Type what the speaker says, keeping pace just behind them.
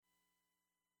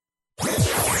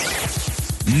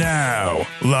Now,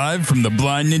 live from the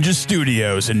Blind Ninja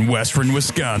Studios in Western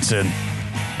Wisconsin,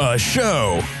 a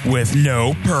show with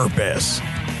no purpose,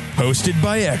 hosted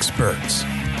by experts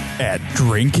at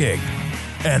drinking,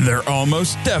 and they're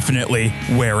almost definitely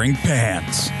wearing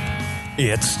pants.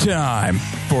 It's time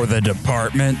for the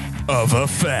Department of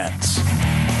Offense.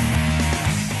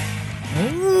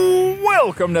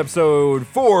 Welcome to episode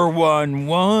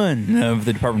 411 of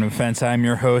the Department of Defense. I'm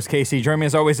your host, Casey. Joining me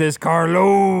as always is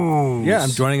Carlos. Yeah,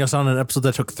 I'm joining us on an episode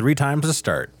that took 3 times to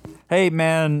start. Hey,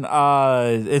 man,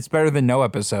 it's better than no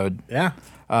episode. Yeah.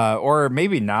 Or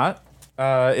maybe not,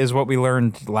 is what we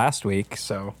learned last week,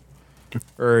 so.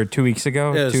 Or 2 weeks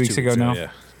ago? Yeah, 2 weeks ago now? Yeah.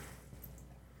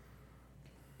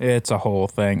 It's a whole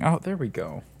thing. Oh, there we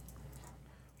go.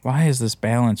 Why is this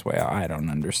balance way? I don't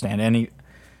understand any.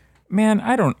 Man,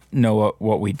 I don't know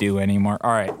what we do anymore.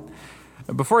 All right.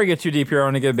 Before we get too deep here, I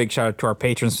want to give a big shout out to our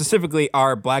patrons, specifically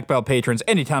our Black Belt patrons,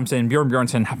 Andy Thompson, Bjorn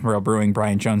Bjornson, Hoppenbarrel Brewing,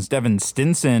 Brian Jones, Devin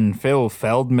Stinson, Phil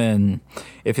Feldman.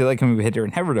 If you like him, head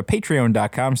over to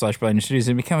patreon.com/blindstudios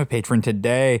and become a patron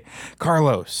today.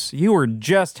 Carlos, you were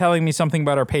just telling me something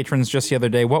about our patrons just the other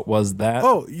day. What was that?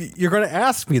 Oh, you're going to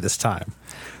ask me this time.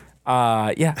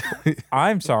 Yeah.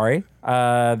 I'm sorry.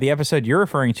 The episode you're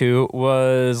referring to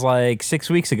was like 6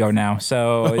 weeks ago now.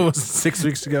 So It was 6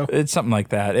 weeks ago. it's something like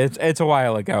that. It's a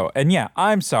while ago. And yeah,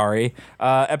 I'm sorry.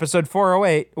 Episode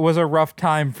 408 was a rough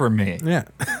time for me. Yeah.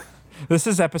 This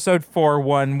is episode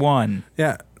 411.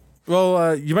 Yeah.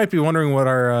 Well, you might be wondering what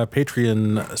our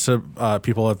Patreon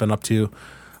people have been up to.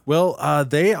 Well,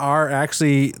 they're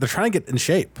trying to get in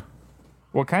shape.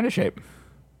 What kind of shape?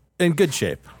 In good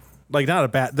shape. Like,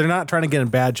 they're not trying to get in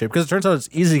bad shape, because it turns out it's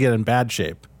easy to get in bad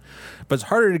shape, but it's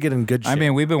harder to get in good shape. I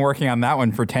mean, we've been working on that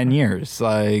one for 10 years,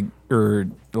 or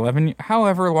 11,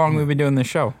 however long we've been doing this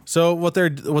show. So what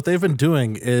they've been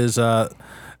doing is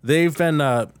they've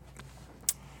been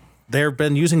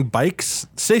using bikes,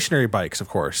 stationary bikes, of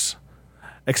course,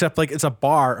 except like it's a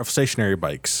bar of stationary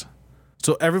bikes.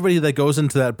 So everybody that goes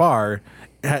into that bar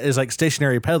is like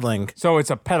stationary pedaling. So it's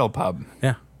a pedal pub.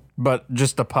 Yeah. But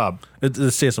just a pub. It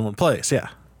stays in one place, yeah.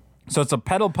 So it's a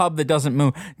pedal pub that doesn't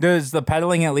move. Does the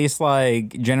pedaling at least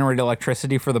like generate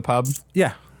electricity for the pub?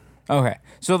 Yeah. Okay.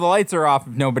 So the lights are off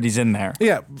if nobody's in there.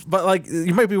 Yeah, but like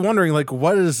you might be wondering, like,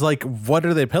 what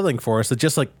are they pedaling for? Is it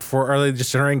just are they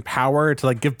just generating power to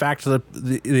like give back to the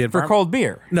environment? For cold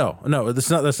beer. No, that's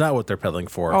not what they're pedaling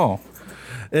for. Oh.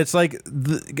 It's like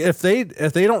if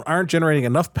they aren't generating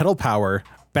enough pedal power,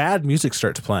 bad music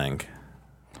starts playing.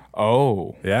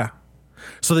 Oh. Yeah.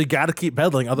 So they got to keep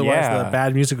pedaling, otherwise the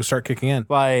bad music will start kicking in.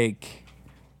 Like,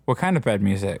 what kind of bad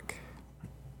music?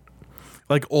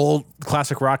 Like old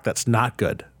classic rock that's not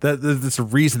good. That's the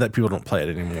reason that people don't play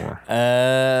it anymore.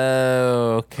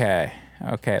 Okay.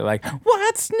 Okay. Like,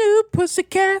 what's new,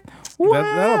 pussycat?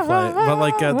 That'll play. But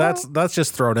like that's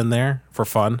just thrown in there for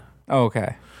fun.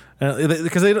 Okay.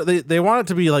 Because they want it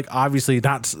to be like obviously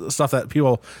not stuff that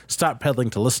people stop pedaling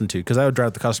to listen to, because that would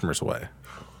drive the customers away.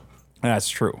 That's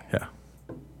true. Yeah.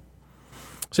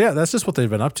 So yeah, that's just what they've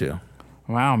been up to.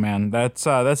 Wow, man. That's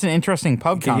an interesting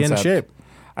pub Get concept. you in shape.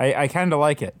 I kind of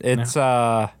like it. It's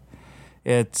what's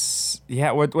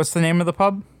the name of the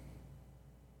pub?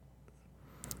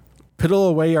 Pedal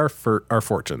away our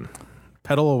fortune.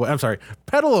 Pedal away. I'm sorry.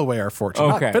 Pedal away our fortune.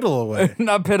 Okay. Not piddle away.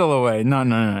 Not piddle away.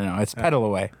 No. It's pedal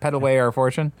away. Pedal away our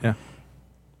fortune. Yeah.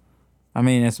 I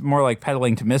mean, it's more like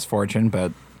peddling to misfortune,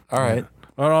 but all right.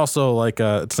 But also, like,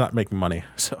 it's not making money.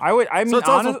 So So it's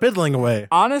also piddling away.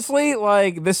 Honestly,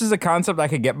 like, this is a concept I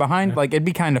could get behind. Yeah. Like, it'd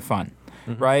be kind of fun,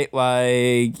 right?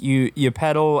 Like, you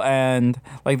pedal and,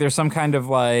 like, there's some kind of,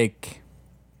 like,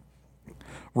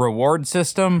 reward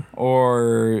system,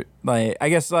 or, like, I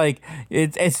guess, like,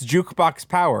 it's jukebox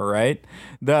power, right?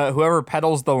 Whoever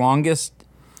pedals the longest,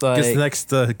 like, Gets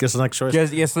the next choice.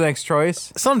 Gets the next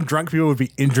choice. Some drunk people would be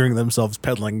injuring themselves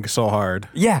pedaling so hard.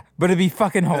 Yeah, but it'd be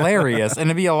fucking hilarious, and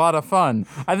it'd be a lot of fun.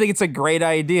 I think it's a great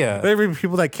idea. There be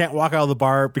people that can't walk out of the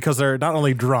bar because they're not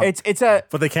only drunk,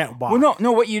 but they can't walk. Well,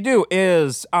 no. What you do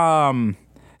is,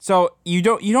 so you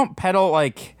don't pedal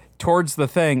like towards the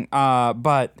thing,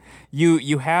 but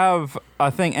you have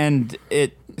a thing, and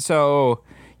like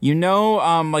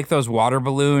those water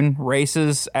balloon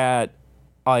races at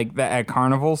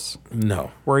carnivals.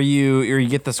 No. Where you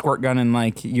get the squirt gun and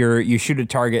like you shoot a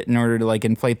target in order to like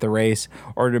inflate the race,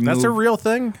 or to move. That's a real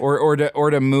thing. Or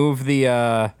to move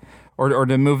the or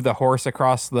to move the horse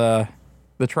across the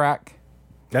track.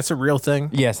 That's a real thing.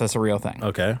 Yes, that's a real thing.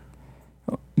 Okay.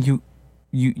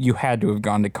 You had to have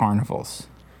gone to carnivals.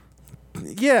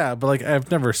 Yeah, but like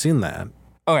I've never seen that.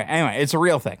 Okay, anyway, it's a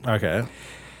real thing. Okay.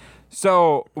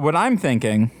 So what I'm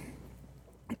thinking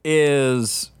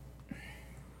is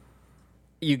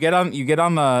you get on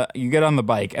the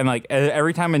bike, and like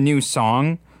every time a new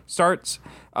song starts,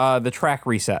 the track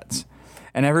resets,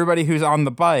 and everybody who's on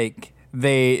the bike,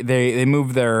 they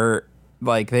move their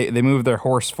they move their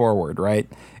horse forward, right?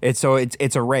 It's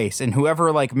a race, and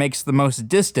whoever like makes the most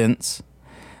distance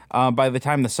by the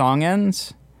time the song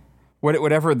ends,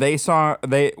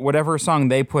 whatever song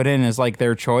they put in as like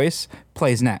their choice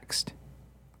plays next.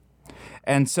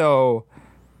 And so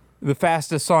the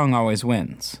fastest song always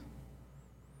wins.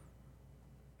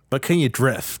 But can you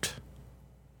drift?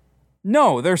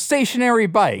 No, they're stationary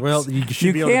bikes. Well, you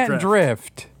should be able to can't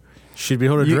drift. Should be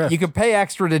able to drift. You can pay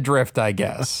extra to drift, I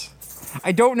guess.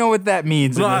 I don't know what that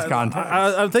means in this context.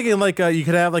 I'm thinking like you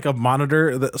could have like a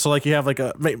monitor, so like you have like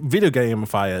a video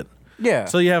gamify it. Yeah.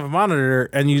 So you have a monitor,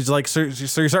 and you like so you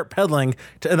start pedaling,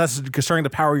 and that's starting to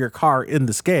power your car in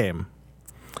this game,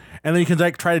 and then you can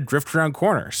like try to drift around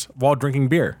corners while drinking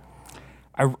beer.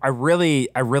 I really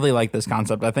like this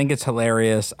concept. I think it's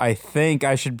hilarious. I think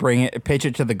I should pitch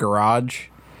it to the garage.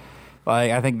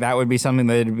 Like, I think that would be something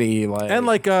that'd be like, and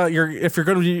like if you're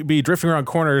going to be drifting around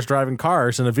corners driving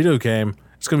cars in a video game,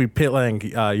 it's going to be playing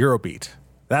Eurobeat.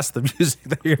 That's the music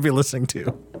that you're going to be listening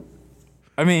to.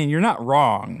 I mean, you're not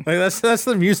wrong. Like that's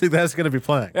the music that's going to be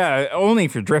playing. Yeah, only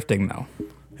if you're drifting though.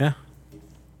 Yeah.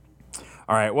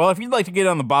 All right. Well, if you'd like to get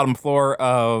on the bottom floor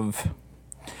of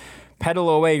Pedal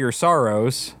Away Your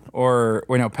Sorrows,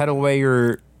 Pedal Away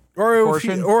Your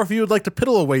Fortune, or if you would like to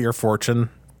piddle away your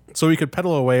fortune, so we could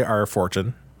pedal away our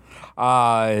fortune.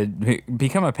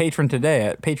 Become a patron today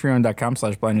at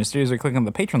patreon.com/blindnewsstudios, or click on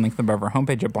the Patreon link above our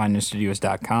homepage at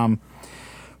blindnewsstudios.com.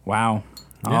 Wow.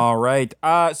 Yeah. All right.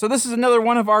 So this is another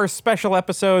one of our special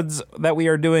episodes that we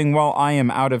are doing while I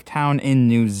am out of town in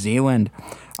New Zealand.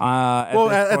 At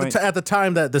the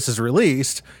time that this is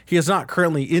released, he is not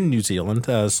currently in New Zealand,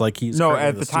 as like he's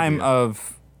at the time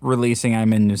of releasing,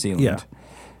 I'm in New Zealand. Yeah. At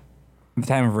the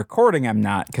time of recording, I'm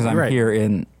not, because I'm here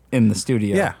in the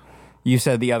studio. Yeah. You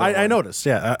said the other one. I noticed.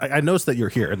 Yeah, I noticed that you're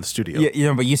here in the studio.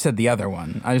 Yeah, but you said the other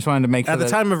one. I just wanted to make sure at the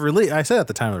time of release. I said at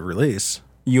the time of release.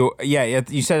 You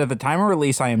said at the time of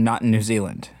release, I am not in New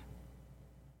Zealand.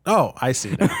 Oh, I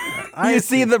see. You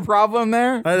see the problem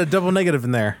there? I had a double negative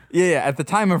in there. Yeah. At the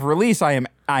time of release, I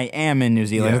am in New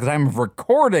Zealand. Yeah. At the time of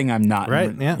recording, I'm not.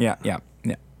 Right? Yeah.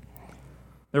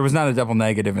 There was not a double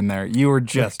negative in there. You were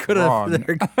just wrong.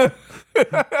 There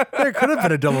could have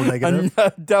been a double negative.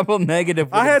 A double negative.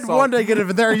 I had one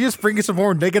negative in there. You just bring some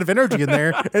more negative energy in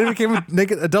there, and it became a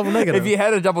double negative. If you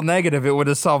had a double negative, it would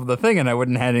have solved the thing, and I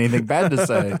wouldn't have had anything bad to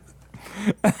say.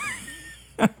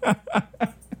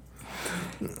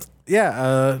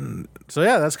 Yeah. So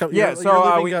yeah, that's coming. Yeah.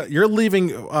 You're leaving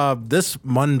this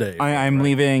Monday. I'm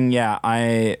leaving.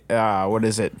 Yeah. What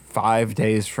is it? 5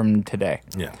 days from today.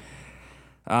 Yeah.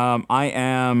 I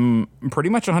am pretty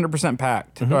much 100%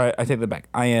 packed. Mm-hmm. All right, I take that back.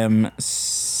 I am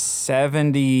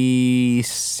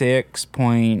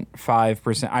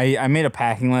 76.5%. I made a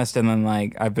packing list, and then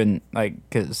I've been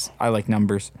because I like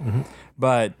numbers,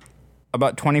 but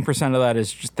about 20% of that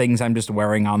is just things I'm just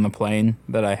wearing on the plane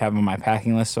that I have on my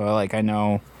packing list. So I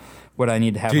know what I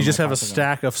need to have. Do you just have a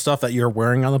stack of stuff that you're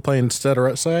wearing on the plane instead or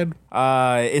outside?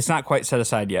 It's not quite set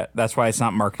aside yet. That's why it's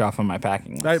not marked off on my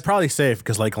packing list. Probably safe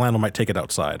because Lando might take it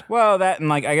outside. Well, that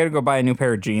and I got to go buy a new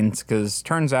pair of jeans because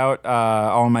turns out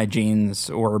all my jeans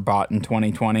were bought in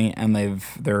 2020 and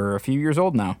they're a few years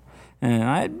old now. And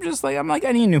I'm like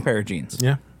I need a new pair of jeans.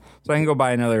 Yeah. So I can go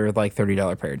buy another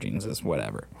 $30 pair of jeans. Is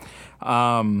whatever.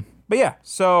 But yeah,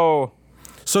 so.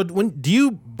 So do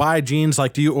you buy jeans?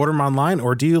 Do you order them online,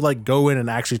 or do you go in and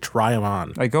actually try them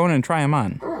on? I go in and try them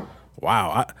on.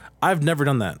 Wow, I've never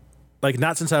done that.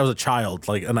 Not since I was a child.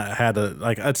 And I had to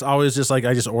it's always just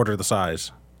I just order the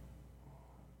size.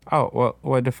 Oh well,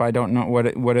 what if I don't know?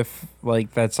 What if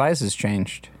that size has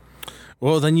changed?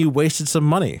 Well, then you wasted some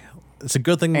money. It's a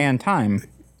good thing and time.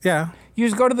 Yeah, you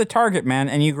just go to the Target, man,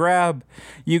 and you grab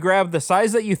the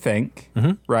size that you think,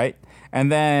 right? And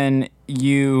then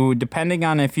you, depending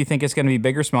on if you think it's going to be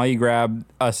big or small, you grab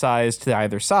a size to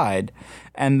either side,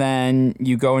 and then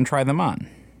you go and try them on.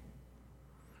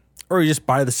 Or you just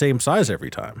buy the same size every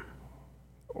time.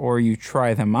 Or you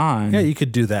try them on. Yeah, you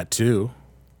could do that too.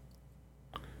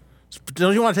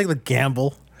 Don't you want to take the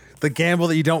gamble? The gamble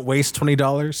that you don't waste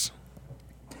 $20?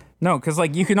 No, because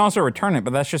you can also return it,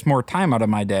 but that's just more time out of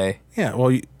my day. Yeah,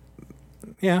 well,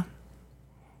 yeah.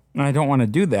 And I don't want to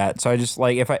do that, so I just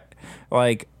if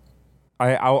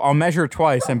I'll measure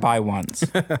twice and buy once.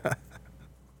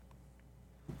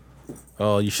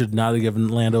 Oh, you should not have given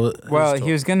Lando. Well,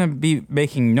 he was gonna be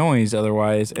making noise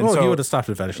otherwise. And he would have stopped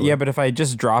eventually. Yeah, but if I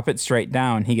just drop it straight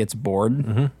down, he gets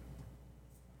bored.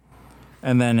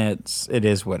 and then it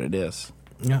is what it is.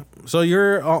 Yeah. So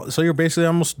you're basically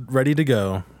almost ready to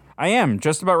go. I am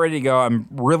just about ready to go. I'm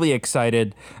really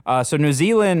excited. So New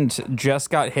Zealand just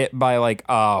got hit by like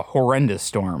a horrendous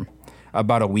storm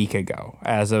about a week ago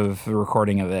as of the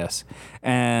recording of this.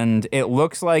 And it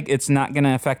looks like it's not going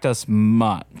to affect us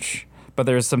much, but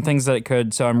there's some things that it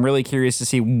could. So I'm really curious to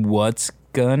see what's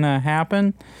going to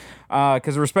happen.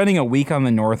 Because we're spending a week on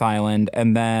the North Island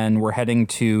and then we're heading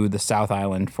to the South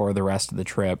Island for the rest of the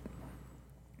trip.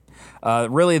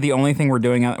 Really, the only thing we're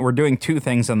doing two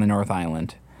things on the North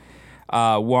Island.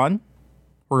 One,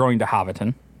 we're going to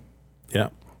Hobbiton. Yeah.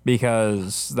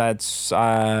 Because that's,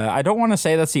 I don't want to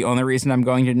say that's the only reason I'm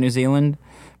going to New Zealand,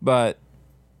 but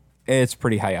it's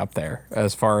pretty high up there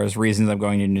as far as reasons I'm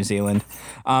going to New Zealand.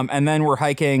 And then we're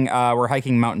hiking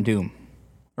Mountain Doom,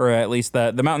 or at least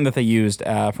the mountain that they used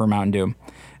for Mountain Doom.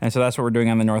 And so that's what we're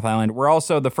doing on the North Island. We're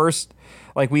also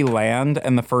we land,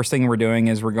 and the first thing we're doing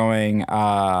is we're going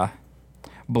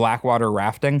Blackwater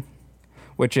rafting,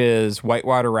 which is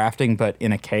whitewater rafting, but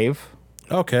in a cave.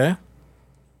 Okay.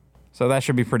 So that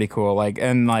should be pretty cool. We have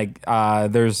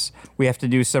to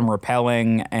do some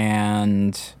rappelling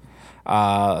and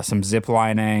some zip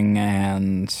lining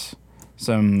and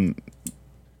some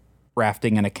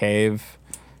rafting in a cave.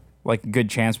 Like a good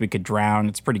chance we could drown.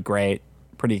 It's pretty great.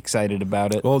 Pretty excited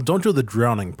about it. Well, don't do the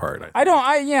drowning part. I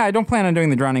don't plan on doing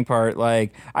the drowning part.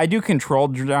 Like, I do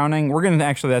controlled drowning.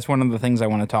 That's one of the things I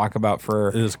want to talk about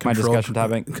for my discussion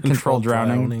topic. Controlled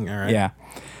drowning. All right. Yeah.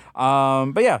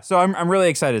 But yeah, so I'm really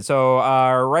excited. So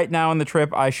right now on the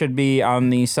trip, I should be on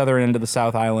the southern end of the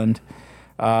South Island,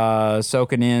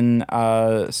 soaking in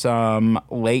some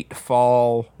late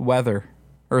fall weather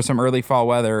or some early fall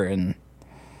weather and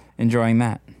enjoying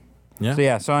that.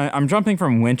 Yeah. So I'm jumping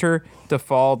from winter to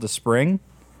fall to spring.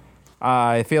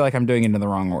 I feel like I'm doing it in the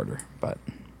wrong order, but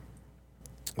I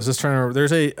was just trying to.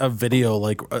 There's a video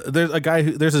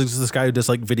there's this guy who does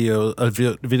like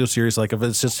video series like if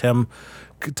it's just him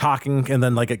talking and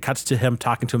then like it cuts to him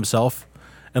talking to himself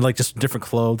and like just different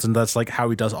clothes and that's like how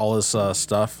he does all his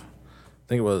stuff. I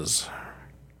think it was.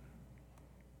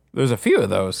 There's a few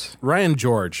of those. Ryan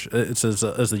George. It says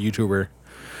as a YouTuber,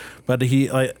 but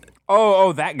he like.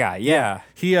 Oh, that guy. Yeah.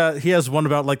 He has one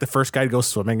about like the first guy to go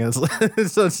swimming, and so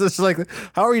it's just like,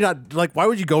 how are you not like? Why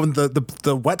would you go in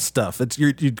the wet stuff?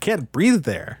 You can't breathe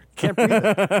there. You can't breathe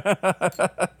it.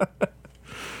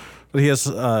 But he has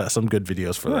some good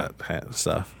videos for that kind of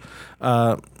stuff.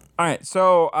 All right,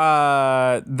 so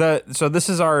this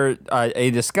is our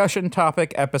a discussion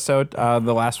topic episode.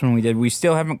 The last one we did, we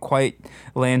still haven't quite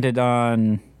landed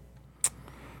on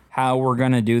how we're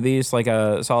gonna do these, like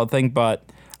a solid thing, but.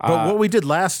 But what we did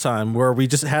last time, where we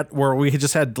just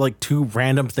had like two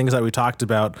random things that we talked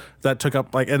about that took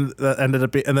up like and that ended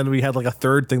up, and then we had like a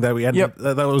third thing that we had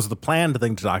that was the planned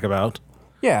thing to talk about.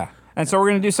 Yeah, and so we're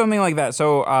gonna do something like that.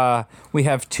 So we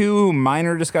have two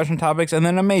minor discussion topics and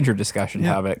then a major discussion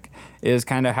topic is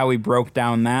kind of how we broke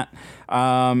down that.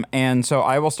 And so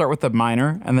I will start with the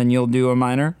minor, and then you'll do a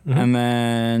minor, and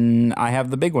then I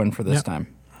have the big one for this time,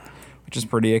 which is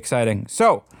pretty exciting.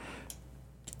 So.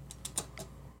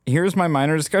 Here's my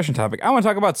minor discussion topic. I want to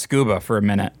talk about scuba for a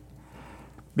minute.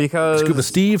 Because Scuba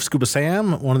Steve, Scuba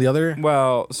Sam, one or the other.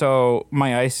 Well, so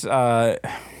my ice I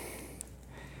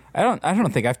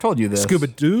don't think I've told you this. Scuba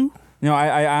Doo? No,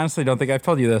 I honestly don't think I've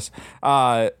told you this.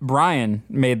 Brian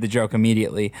made the joke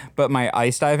immediately, but my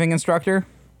ice diving instructor,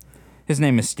 his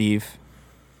name is Steve.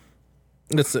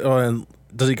 And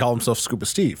does he call himself Scuba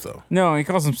Steve though? No, he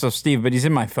calls himself Steve, but he's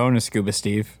in my phone as Scuba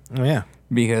Steve. Oh yeah.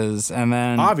 And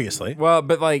then obviously. Well,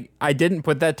 but like I didn't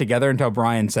put that together until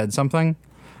Brian said something.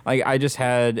 Like I just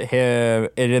had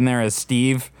it in there as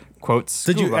Steve quotes.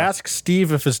 Did you ask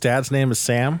Steve if his dad's name is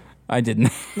Sam? I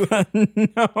didn't.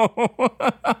 No.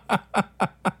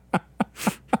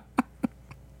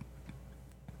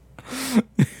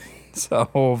 It's a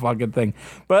whole fucking thing.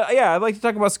 But yeah, I'd like to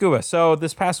talk about scuba. So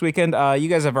this past weekend, you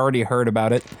guys have already heard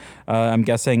about it. I'm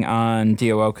guessing on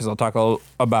DOO because I'll talk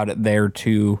about it there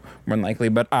too, more than likely.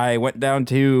 But I went down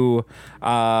to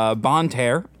Bonne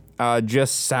Terre,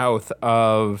 just south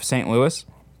of St. Louis,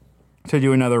 to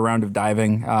do another round of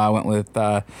diving. I went with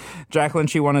Jacqueline.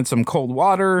 She wanted some cold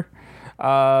water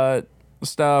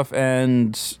stuff,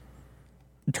 and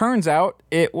turns out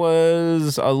it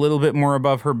was a little bit more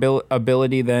above her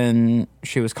ability than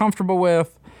she was comfortable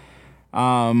with.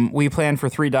 We planned for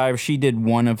 3 dives. She did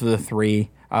one of the 3,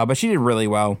 but she did really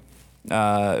well.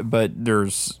 But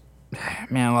there's, a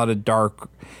lot of dark.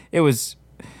 It was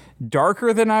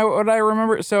darker than what I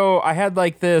remember. So I had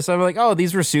like this. I'm like, oh,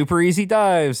 these were super easy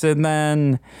dives, and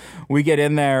then we get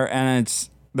in there, and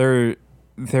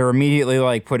they're immediately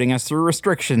like putting us through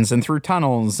restrictions and through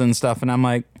tunnels and stuff. And I'm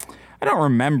like, I don't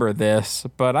remember this,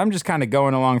 but I'm just kind of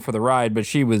going along for the ride. But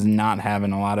she was not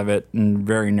having a lot of it and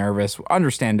very nervous,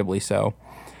 understandably so.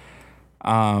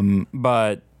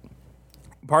 But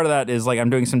part of that is like I'm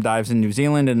doing some dives in New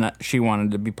Zealand and she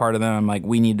wanted to be part of them. I'm like,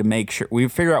 we need to make sure we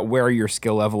figure out where your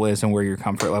skill level is and where your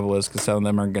comfort level is, because some of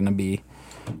them are going to be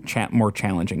more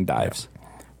challenging dives.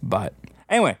 But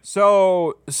anyway,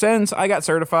 so since I got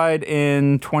certified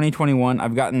in 2021,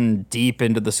 I've gotten deep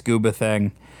into the scuba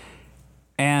thing.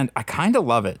 And I kind of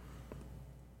love it.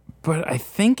 But I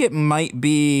think it might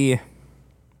be...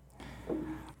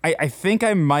 I think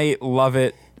I might love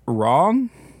it wrong.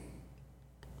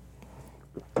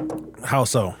 How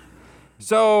so?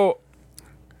 So...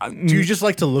 Do you just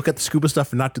like to look at the scuba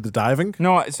stuff and not do the diving?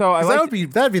 No, so I like...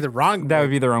 That'd be the wrong way. That would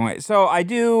be the wrong way. So I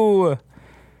do...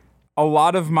 A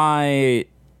lot of my...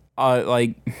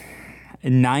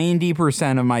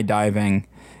 90% of my diving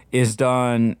is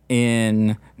done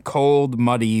in cold,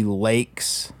 muddy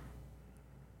lakes.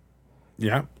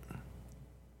 Yeah.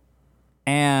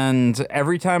 And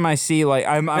every time I see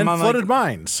I'm and on flooded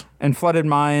mines. And flooded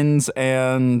mines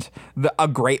and a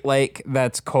Great Lake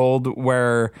that's cold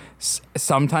where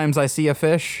sometimes I see a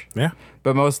fish. Yeah.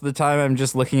 But most of the time I'm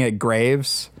just looking at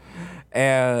graves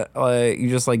and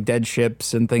just like dead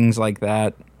ships and things like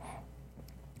that.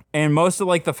 And most of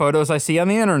the photos I see on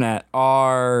the internet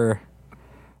are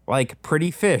like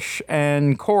pretty fish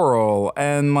and coral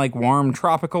and like warm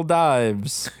tropical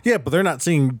dives. Yeah, but they're not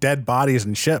seeing dead bodies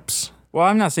and ships. Well,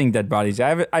 I'm not seeing dead bodies.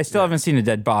 I still haven't seen a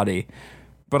dead body,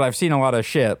 but I've seen a lot of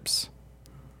ships.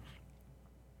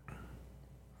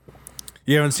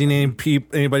 You haven't seen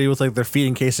anybody with like their feet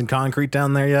encased in concrete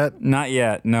down there yet? Not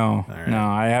yet. No, right. No.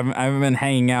 I haven't been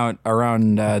hanging out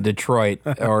around Detroit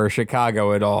or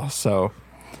Chicago at all. So,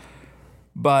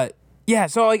 but yeah.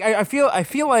 So I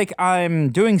feel like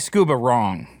I'm doing scuba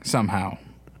wrong somehow.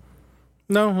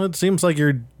 No, it seems like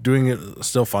you're doing it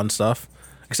still fun stuff.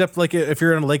 Except like if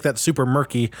you're in a lake that's super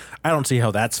murky, I don't see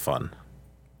how that's fun.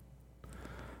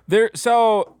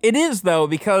 So it is though,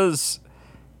 because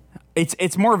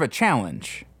it's more of a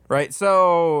challenge, right?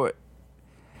 So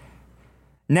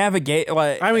navigate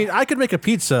I mean, I could make a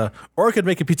pizza, or I could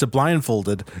make a pizza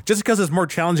blindfolded. Just because it's more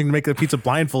challenging to make a pizza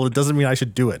blindfolded doesn't mean I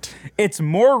should do it. It's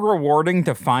more rewarding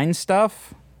to find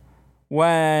stuff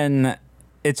when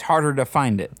it's harder to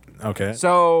find it. Okay.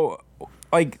 So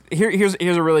here's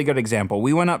a really good example.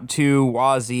 We went up to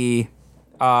Wazee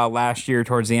last year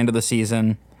towards the end of the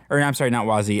season. Or I'm sorry, not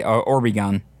Wazee,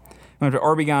 Orbegon. We went to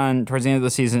Orbegon towards the end of the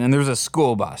season, and there's a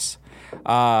school bus. It's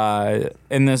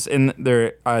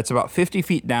about 50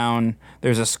 feet down.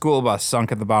 There's a school bus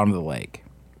sunk at the bottom of the lake.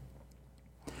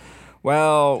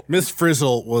 Well, Miss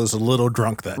Frizzle was a little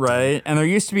drunk that right, day. And there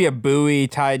used to be a buoy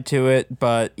tied to it,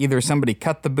 but either somebody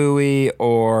cut the buoy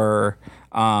or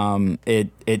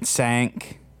it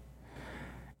sank.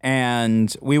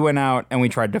 And we went out and we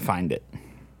tried to find it.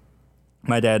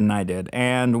 My dad and I did.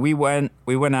 And we went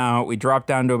out, we dropped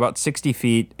down to about 60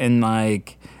 feet, and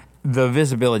like the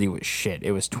visibility was shit.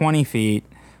 It was 20 feet.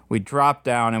 We dropped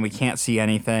down and we can't see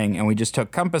anything, and we just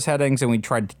took compass headings and we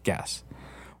tried to guess.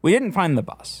 We didn't find the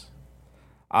bus.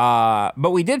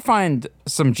 But we did find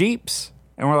some Jeeps,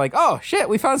 and we're like, oh shit,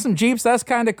 we found some Jeeps. That's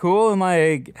kind of cool. And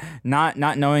like not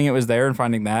knowing it was there and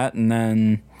finding that. And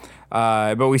then,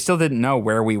 but we still didn't know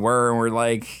where we were, and we're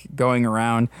like going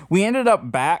around. We ended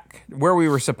up back where we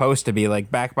were supposed to be, like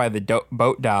back by the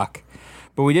boat dock,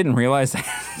 but we didn't realize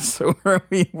that's where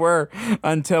we were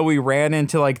until we ran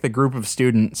into like the group of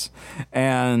students,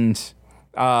 and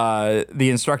the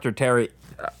instructor, Terry,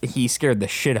 he scared the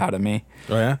shit out of me.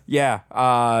 Oh yeah?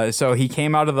 Yeah. So he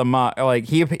came out of the mud. Like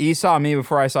he saw me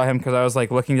before I saw him, because I was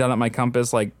like looking down at my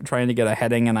compass, like trying to get a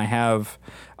heading, and I have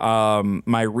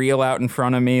my reel out in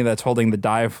front of me that's holding the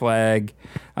dive flag.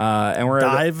 And we're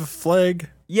dive flag?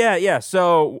 Yeah.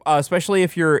 So especially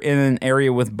if you're in an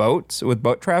area with boat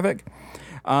traffic,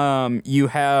 you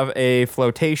have a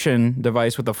flotation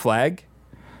device with a flag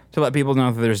to let people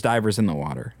know that there's divers in the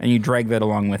water, and you drag that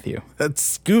along with you.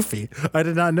 That's goofy. I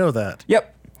did not know that.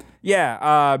 Yep.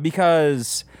 Yeah,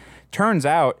 because turns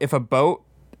out if a boat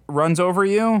runs over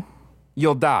you,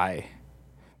 you'll die,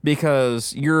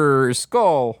 because your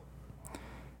skull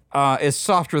is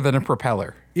softer than a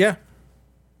propeller. Yeah.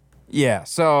 Yeah,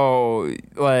 so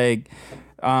like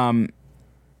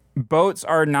boats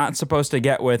are not supposed to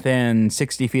get within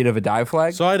 60 feet of a dive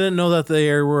flag. So I didn't know that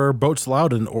there were boats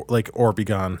allowed in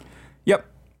Orbegon. Yep.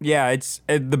 Yeah,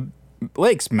 the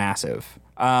lake's massive.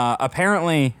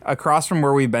 Apparently, across from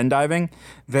where we've been diving,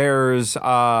 there's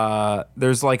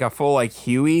like a full like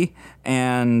Huey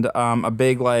and a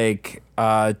big like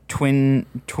twin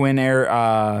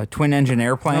engine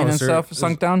airplane and stuff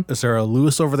sunk down. Is there a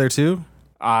Lewis over there too?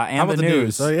 And How about the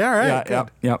news? Oh, yeah, all right, Yeah,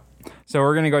 yep. So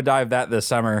we're gonna go dive that this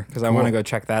summer because I want to go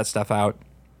check that stuff out.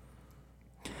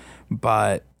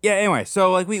 But yeah, anyway,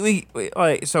 so like we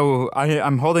like so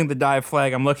I'm holding the dive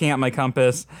flag. I'm looking at my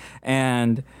compass,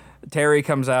 and Terry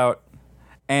comes out,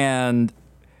 and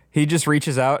he just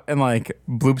reaches out and like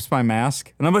bloops my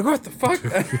mask, and I'm like, what the fuck?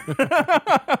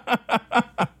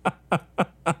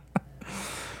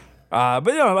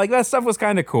 But like that stuff was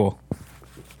kind of cool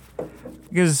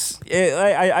because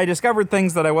I discovered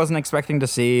things that I wasn't expecting to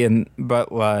see, and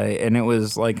it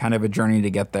was like kind of a journey to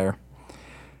get there.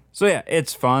 So yeah,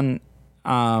 it's fun.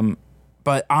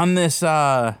 But on this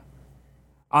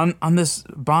on this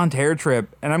Bond Hair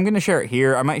trip, and I'm gonna share it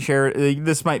here. I might share it.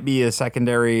 This might be a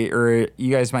secondary, or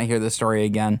you guys might hear this story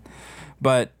again.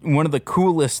 But one of the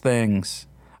coolest things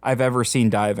I've ever seen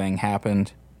diving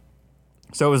happened.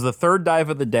 So it was the third dive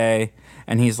of the day,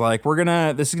 and he's like,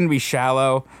 this is gonna be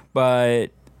shallow, but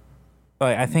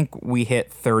I think we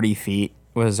hit 30 feet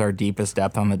was our deepest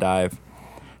depth on the dive.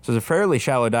 So it was a fairly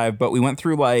shallow dive, but we went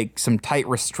through like some tight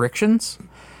restrictions,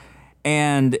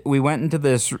 and we went into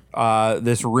this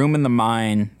room in the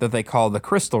mine that they call the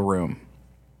crystal room.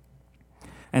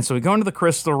 And so we go into the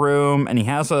crystal room, and he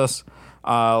has us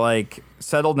like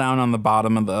settle down on the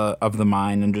bottom of the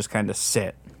mine and just kind of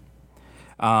sit.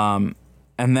 And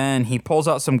then he pulls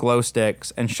out some glow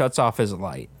sticks and shuts off his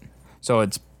light. So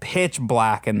it's pitch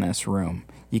black in this room.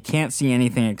 You can't see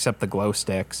anything except the glow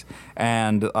sticks,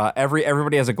 and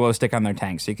everybody has a glow stick on their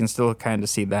tank, so you can still kind of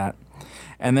see that.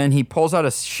 And then he pulls out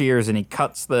his shears and he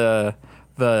cuts the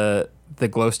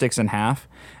glow sticks in half,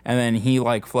 and then he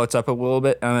like floats up a little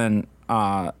bit and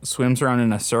then swims around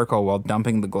in a circle while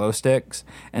dumping the glow sticks.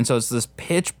 And so it's this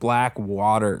pitch black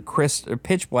water,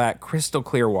 pitch black crystal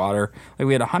clear water. Like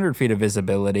we had 100 feet of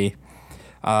visibility.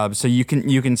 So you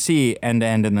can see end to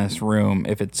end in this room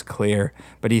if it's clear,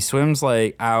 but he swims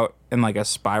like out in like a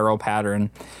spiral pattern,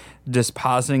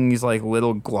 depositing these like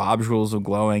little globules of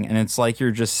glowing, and it's like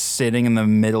you're just sitting in the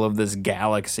middle of this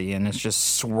galaxy and it's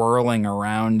just swirling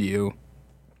around you.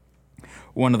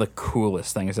 One of the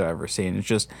coolest things I've ever seen. It's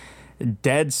just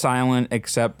dead silent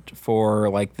except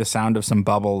for like the sound of some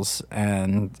bubbles,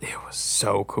 and it was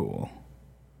so cool.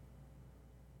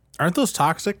 Aren't those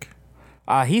toxic?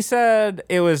 He said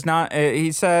it was not.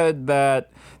 He said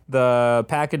that the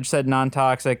package said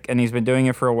non-toxic, and he's been doing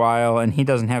it for a while, and he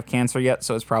doesn't have cancer yet,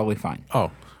 so it's probably fine.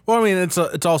 Oh, well, I mean, it's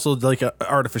also like an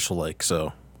artificial lake,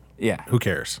 so yeah, who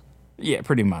cares? Yeah,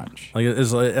 pretty much. Like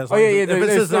it's like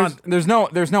There's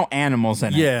no animals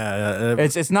in it. Yeah,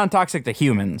 it's non-toxic to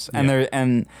humans,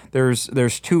 and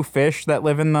there's two fish that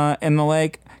live in the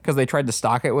lake because they tried to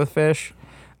stock it with fish.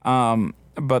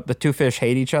 But the two fish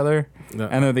hate each other,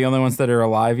 and they're the only ones that are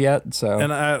alive yet. So,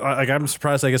 and I'm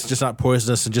surprised. I guess it's just not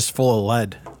poisonous and just full of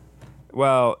lead.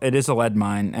 Well, it is a lead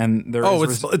mine, and there. Oh,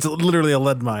 it's literally a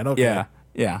lead mine. Okay.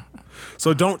 Yeah.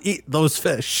 So don't eat those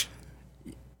fish.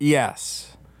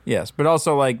 Yes, but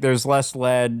also like there's less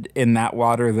lead in that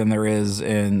water than there is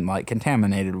in like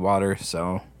contaminated water.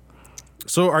 So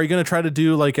are you gonna try to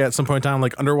do like at some point in time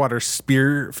like underwater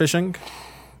spear fishing?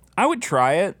 I would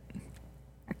try it.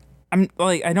 I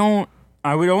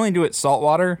would only do it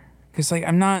saltwater because like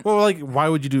I'm not. Well, like why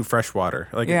would you do freshwater?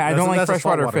 Like I don't like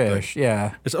freshwater fish. Thing.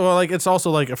 Yeah. It's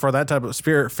also like for that type of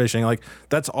spear fishing, like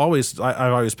that's always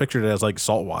I've always pictured it as like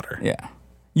saltwater. Yeah.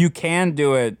 You can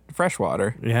do it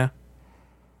freshwater. Yeah.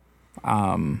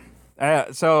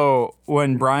 So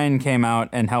when Brian came out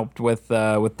and helped with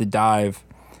the dive,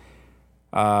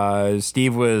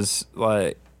 Steve was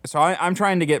like. So I'm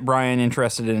trying to get Brian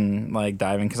interested in like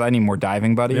diving because I need more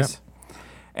diving buddies. Yeah.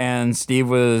 And Steve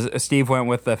went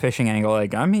with the fishing angle.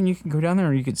 Like, I mean, you can go down there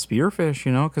and you could spearfish,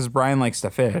 because Brian likes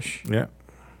to fish. Yeah.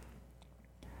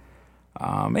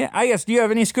 I guess. Do you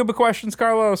have any scuba questions,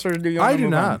 Carlos, or do you? I do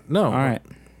not. No. All right.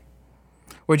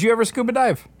 Would you ever scuba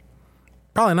dive?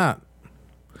 Probably not.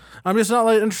 I'm just not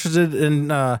like interested in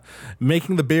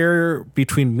making the barrier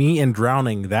between me and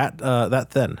drowning that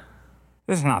thin.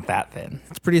 It's not that thin.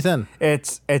 It's pretty thin.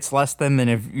 It's less thin than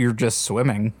if you're just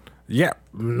swimming. Yeah,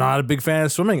 I'm not a big fan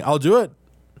of swimming. I'll do it.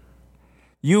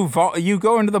 You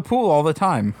go into the pool all the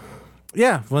time.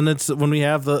 Yeah, when we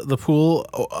have the pool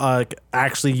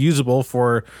actually usable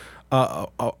for an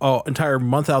entire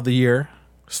month out of the year,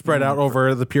 spread out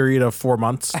over the period of 4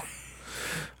 months.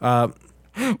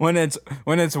 When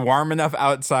it's warm enough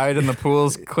outside and the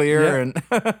pool's clear and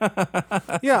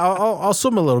yeah, I'll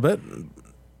swim a little bit.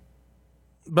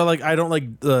 But like I don't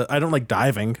like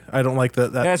diving. I don't like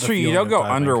that. That's the true. You feeling don't of go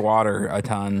diving. underwater a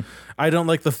ton. I don't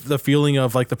like the feeling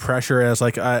of like the pressure as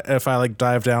like if I like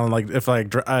dive down, like if I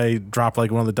drop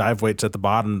like one of the dive weights at the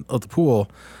bottom of the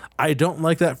pool. I don't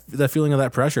like that feeling of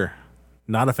that pressure.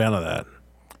 Not a fan of that.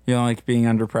 You don't like being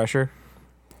under pressure,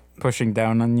 pushing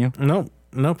down on you.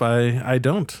 Nope. I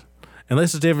don't.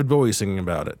 Unless it's David Bowie singing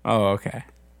about it. Oh, okay.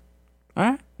 All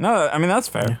right. No, I mean that's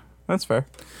fair. Yeah. That's fair.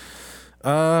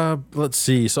 Let's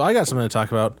see. So I got something to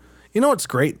talk about. You know what's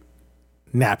great?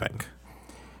 Napping.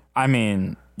 I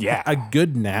mean, yeah. A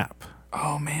good nap.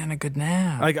 Oh man, a good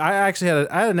nap. Like I actually had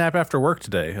a nap after work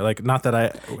today. Like not that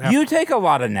I You take a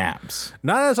lot of naps.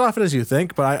 not as often as you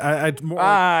think, but I more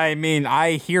I mean,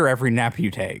 I hear every nap you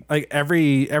take. like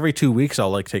every 2 weeks I'll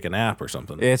like take a nap or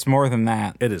something. It's more than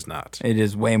that. It is not. It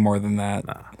is way more than that.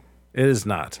 It is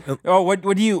not. Oh, what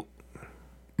do you?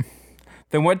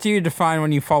 Then what do you define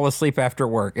when you fall asleep after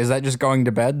work? Is that just going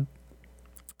to bed?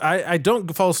 I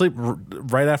don't fall asleep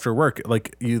right after work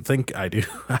like you think I do.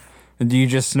 Do you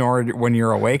just snore when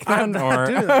you're awake then? Or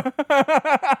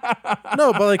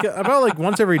No, but like about like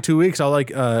once every 2 weeks I'll like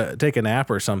take a nap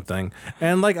or something.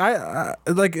 And like I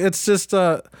like it's just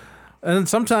and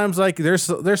sometimes like there's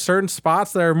certain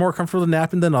spots that are more comfortable to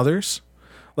nap in than others.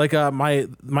 Like my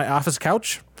office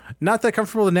couch, not that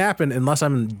comfortable to nap in unless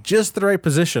I'm in just the right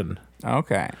position.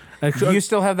 Okay. Like, Do you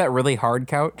still have that really hard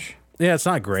couch? Yeah, it's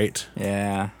not great.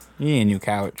 Yeah. You need a new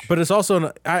couch. But it's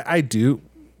also I do,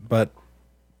 but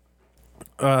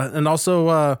and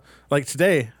also like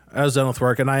today I was done with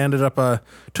work and I ended up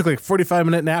took like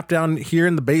 45-minute nap down here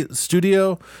in the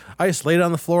studio. I just laid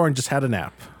on the floor and just had a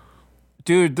nap.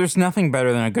 Dude, there's nothing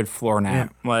better than a good floor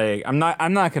nap. Yeah. Like I'm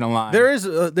not gonna lie. There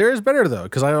is better though,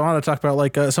 because I want to talk about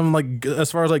like something like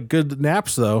as far as like good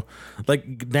naps though,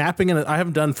 like napping I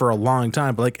haven't done for a long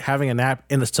time, but like having a nap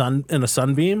in a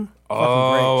sunbeam.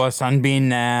 Oh, great. A sunbeam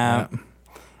nap. Yeah.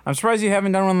 I'm surprised you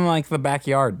haven't done one in like the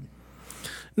backyard.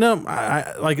 No,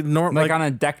 I like like on a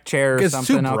deck chair or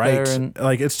something out there. And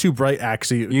like it's too bright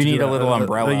actually. You need a little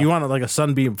umbrella. You want like a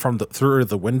sunbeam from through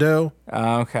the window.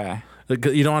 Okay.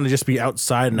 You don't want to just be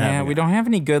outside and we don't have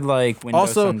any good like window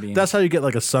also sunbeams. That's how you get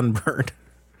like a sunburn.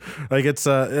 Like it's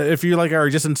if you like are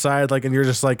just inside like and you're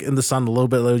just like in the sun a little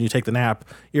bit when you take the nap,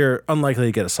 you're unlikely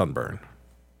to get a sunburn.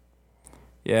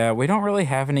 Yeah, we don't really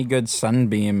have any good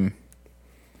sunbeam.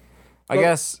 I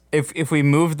guess if we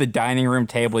move the dining room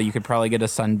table, you could probably get a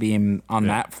sunbeam on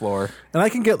that floor. And I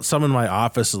can get some in my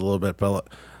office a little bit, but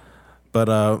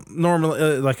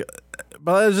normally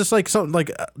but it's just like something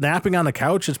like napping on a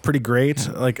couch is pretty great.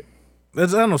 Like I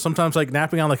don't know, sometimes like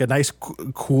napping on like a nice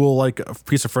cool like a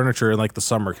piece of furniture in like the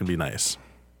summer can be nice.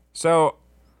 So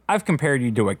I've compared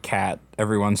you to a cat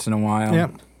every once in a while. Yeah.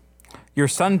 Your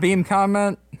sunbeam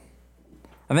comment,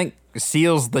 I think,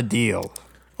 seals the deal.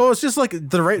 Oh, it's just like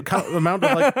the right amount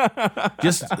of like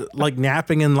just like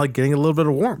napping and like getting a little bit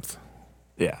of warmth.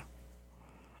 Yeah.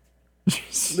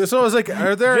 So I was like,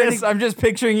 are there I'm just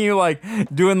picturing you like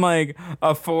doing like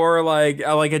a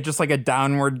just like a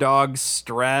downward dog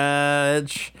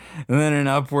stretch and then an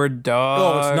upward dog.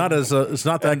 Oh, it's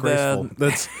not that graceful.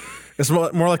 It's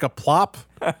more like a plop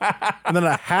and then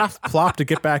a half plop to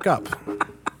get back up.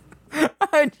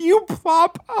 And you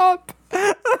plop up.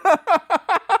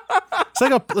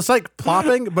 It's like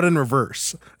plopping but in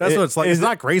reverse. That's what it's like. It's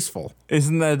not graceful.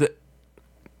 Isn't that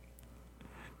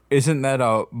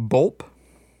a bulp?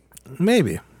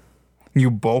 Maybe.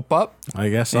 You bulp up? I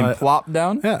guess. And plop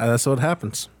down? Yeah, that's what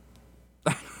happens.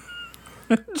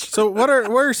 So what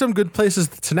are some good places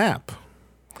to nap?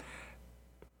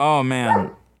 Oh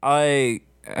man. A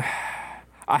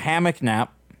hammock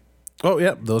nap. Oh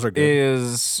yeah, those are good.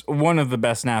 Is one of the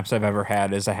best naps I've ever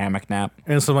had is a hammock nap.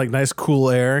 And some like nice cool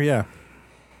air, yeah.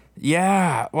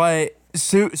 Yeah, like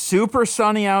super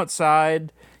sunny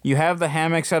outside. You have the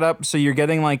hammock set up so you're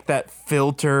getting like that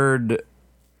filtered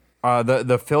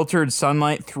the filtered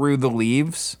sunlight through the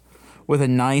leaves with a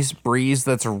nice breeze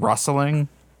that's rustling.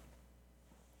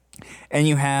 And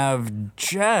you have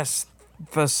just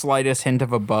the slightest hint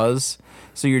of a buzz.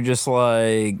 So you're just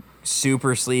like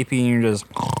super sleepy and you're just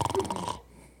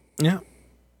yeah.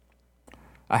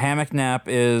 A hammock nap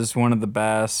is one of the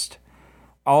best.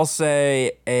 I'll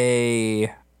say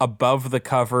a above the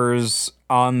covers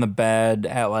on the bed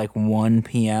at like 1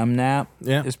 p.m. nap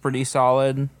is pretty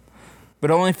solid,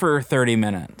 but only for 30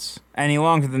 minutes. Any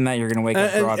longer than that, you're going to wake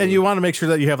up groggy. And you want to make sure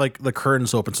that you have like the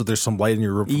curtains open so there's some light in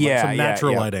your room, some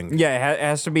natural lighting. Yeah, it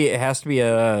has to be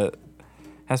a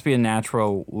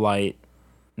natural light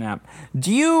nap.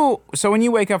 So when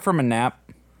you wake up from a nap,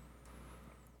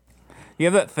 You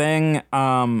have that thing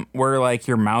where like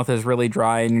your mouth is really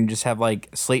dry and you just have like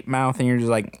sleep mouth and you're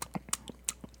just like.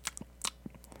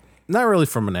 Not really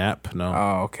from a nap, no.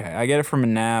 Oh, okay. I get it from a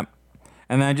nap,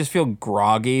 and then I just feel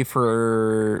groggy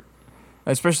for,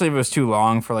 especially if it was too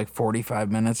long, for like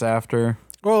 45 minutes after.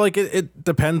 Well, like it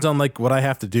depends on like what I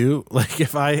have to do. Like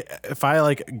if I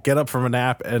like get up from a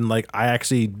nap and like I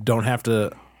actually don't have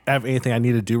to have anything I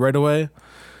need to do right away,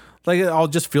 like I'll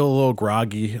just feel a little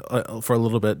groggy for a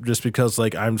little bit just because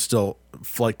like I'm still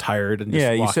like tired and just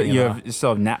Yeah, walking you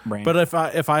still have nap brain. But if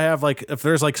I have like if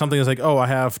there's like something that's like, oh, I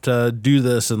have to do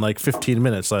this in like 15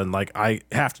 minutes, then like I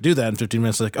have to do that in 15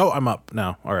 minutes. Like, oh, I'm up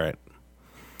now. All right.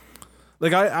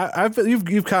 Like I've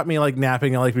you've caught me like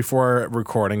napping like before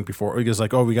recording because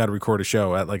like, oh, we got to record a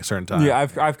show at like a certain time. Yeah,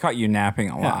 I've caught you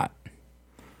napping a lot.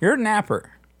 You're a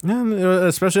napper. Yeah,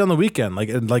 especially on the weekend.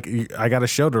 Like I got a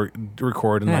show to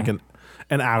record in like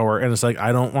an hour, and it's like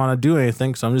I don't want to do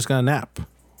anything, so I'm just gonna nap.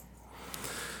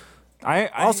 I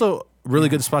also really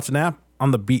good spot to nap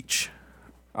on the beach.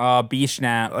 Beach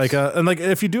naps. Like and like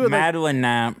if you do it Madeline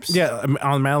naps. Yeah,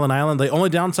 on Madeline Island. The only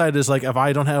downside is like if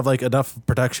I don't have like enough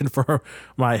protection for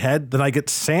my head, then I get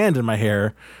sand in my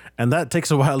hair, and that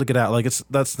takes a while to get out. Like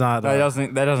that's not that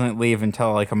doesn't leave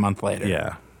until like a month later.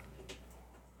 Yeah.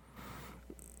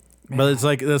 Man. But it's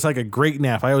like a great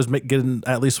nap. I always get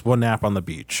at least one nap on the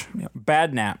beach. Yeah.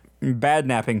 Bad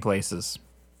napping places.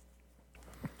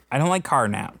 I don't like car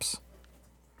naps.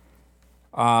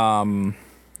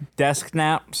 Desk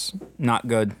naps, not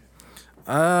good.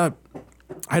 I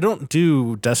don't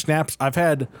do desk naps. I've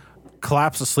had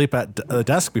collapse asleep at the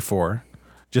desk before,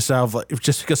 just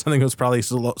because something was probably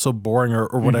so boring or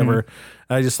whatever.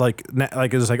 Mm-hmm. I just like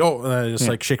it's like oh, and I just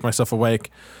like shake myself awake.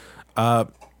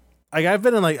 I've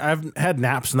had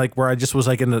naps and like where I just was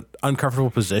like in an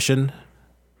uncomfortable position.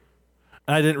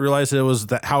 And I didn't realize it was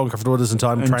how uncomfortable it is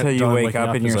until you wake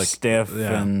up and you're like, stiff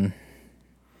and.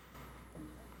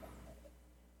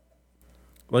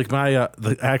 Like my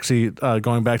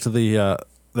going back to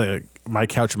my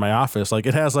couch in my office, like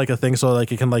it has like a thing so like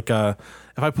it can like if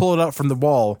I pull it up from the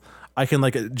wall, I can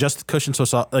like adjust the cushion so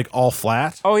it's like all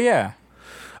flat. Oh yeah.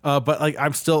 But like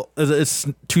it's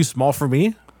too small for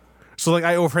me. So like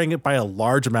I overhang it by a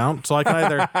large amount, so I can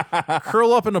either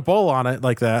curl up in a ball on it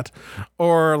like that,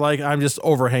 or like I'm just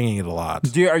overhanging it a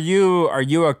lot. Are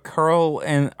you a curl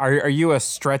and are you a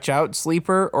stretch out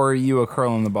sleeper or are you a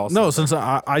curl in the ball sleeper? No, since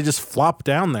I just flop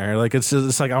down there, like it's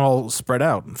like I'm all spread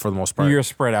out for the most part. You're a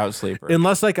spread out sleeper,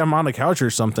 unless like I'm on a couch or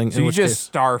something. So you just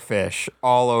starfish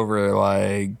all over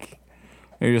like.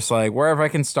 You're just like wherever I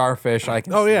can starfish, I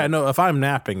can. Oh yeah, no. If I'm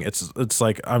napping, it's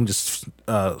like I'm just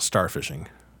starfishing.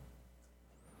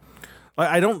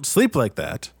 I don't sleep like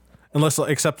that,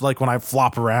 except like when I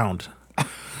flop around.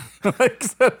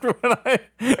 Except when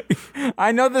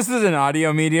I know this is an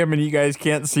audio medium and you guys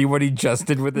can't see what he just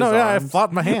did with his arms. No, yeah, I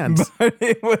flopped my hands. But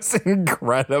it was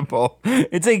incredible.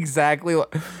 It's exactly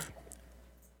what.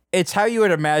 It's how you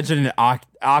would imagine an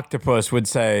octopus would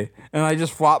say, and I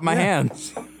just flopped my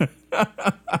hands.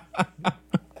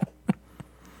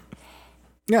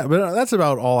 Yeah, but that's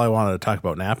about all I wanted to talk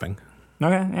about napping.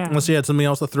 Okay, yeah. Unless you had something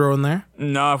else to throw in there.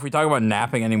 No, if we talk about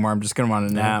napping anymore, I'm just going to want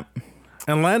to nap.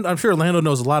 And I'm sure Lando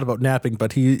knows a lot about napping,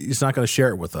 but he's not going to share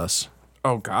it with us.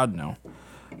 Oh, God, no.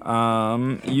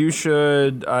 You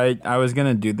should... I was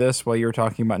going to do this while you were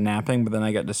talking about napping, but then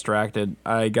I got distracted.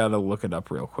 I got to look it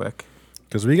up real quick.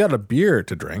 Because we got a beer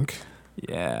to drink.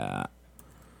 Yeah.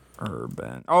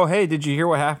 Urban. Oh, hey, did you hear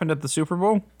what happened at the Super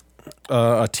Bowl?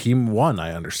 A team won,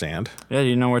 I understand. Yeah, do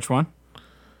you know which one?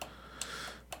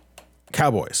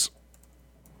 Cowboys.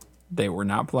 They were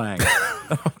not playing.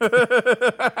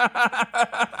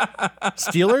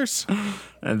 Steelers?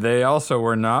 And they also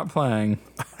were not playing.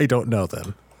 I don't know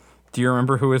them. Do you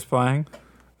remember who was playing?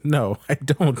 No, I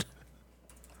don't.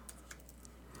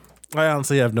 I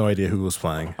honestly have no idea who was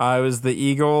playing. It was the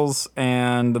Eagles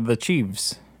and the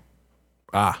Chiefs.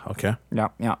 Ah, okay.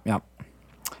 Yep.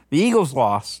 The Eagles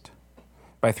lost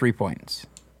by 3 points.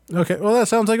 Okay, well, that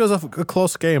sounds like it was a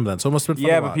close game then, so it must have been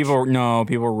fun to watch.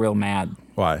 People were real mad.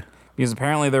 Why? Because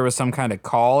apparently there was some kind of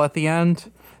call at the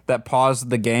end that paused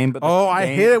the game. But I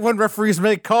hate it when referees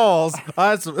make calls.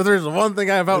 There's one thing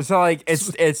I have. So like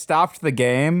it stopped the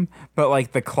game, but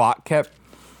like the clock kept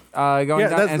going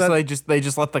down, and so they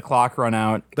just let the clock run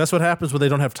out. That's what happens when they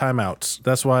don't have timeouts.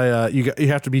 That's why you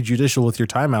have to be judicial with your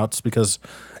timeouts because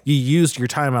you used your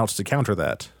timeouts to counter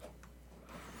that.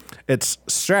 It's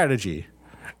strategy.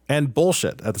 And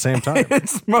bullshit at the same time.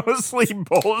 It's mostly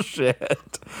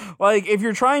bullshit. Like, if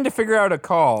you're trying to figure out a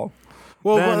call,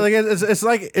 Well, then like it's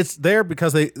like it's there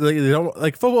because they don't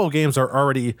like football games are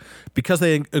already because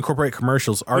they incorporate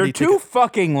commercials they're already too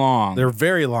fucking long. they're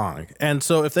very long, and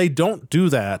so if they don't do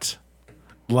that,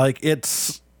 like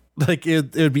it's like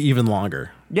it would be even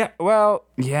longer. Yeah, well,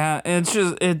 yeah, it's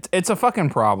just it's a fucking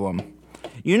problem.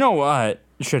 You know what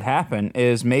should happen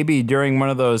is maybe during one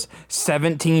of those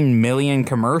 17 million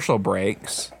commercial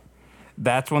breaks,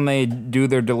 that's when they do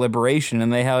their deliberation,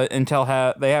 and they have until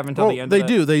the end. They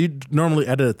do. They normally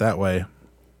edit it that way,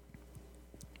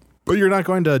 but you're not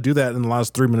going to do that in the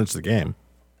last 3 minutes of the game.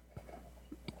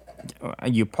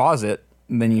 You pause it,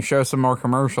 and then you show some more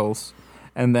commercials,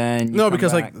 and then you No, come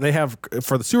because back. like they have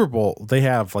for the Super Bowl, they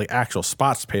have like actual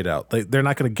spots paid out. They're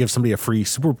not going to give somebody a free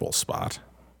Super Bowl spot.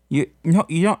 you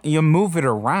don't you move it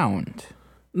around.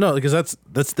 No, because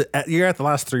you're at the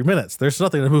last 3 minutes. There's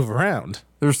nothing to move around.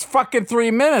 There's fucking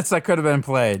 3 minutes that could have been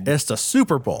played. It's the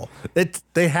Super Bowl.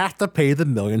 They have to pay the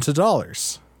millions of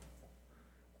dollars.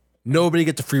 Nobody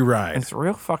gets a free ride. It's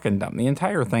real fucking dumb. The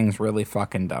entire thing's really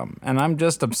fucking dumb, and I'm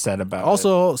just upset about it.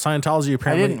 Also, Scientology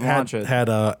apparently didn't watch it. had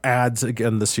ads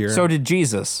again this year. So did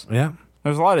Jesus. yeah,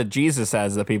 There's a lot of Jesus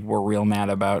ads that people were real mad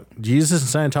about.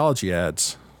 Jesus and Scientology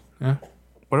ads. Yeah,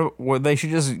 What they should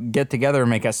just get together and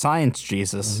make a science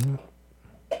Jesus. Mm-hmm.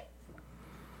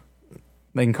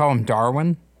 They can call him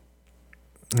Darwin,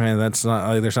 and that's not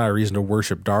like, there's not a reason to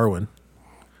worship Darwin.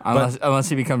 unless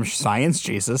he becomes science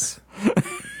Jesus.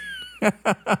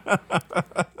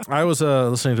 I was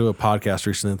listening to a podcast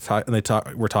recently, and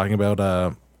they were talking about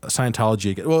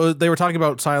Scientology again. Well, they were talking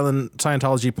about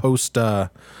Scientology post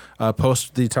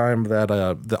the time that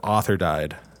the author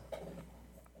died.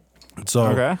 So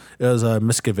Okay. it was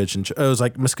Miscavige, it was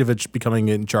like Miscavige becoming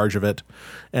in charge of it,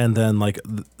 and then like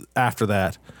after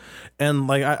that, and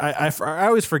like I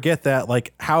always forget that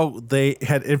like how they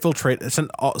had infiltrated,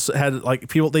 had like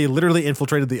people, they literally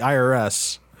infiltrated the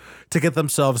IRS to get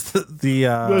themselves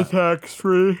the tax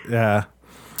free. yeah.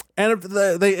 And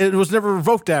it was never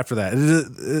revoked after that.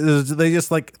 They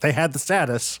just like they had the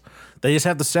status. They just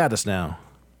have the status now.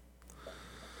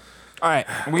 All right,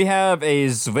 we have a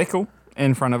Zwickel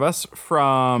in front of us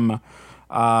from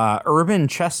Urban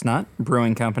Chestnut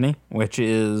Brewing Company, which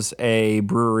is a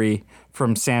brewery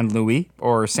from San Luis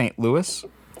or St. Louis.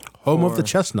 Home of the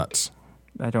chestnuts.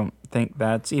 I don't think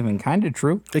that's even kind of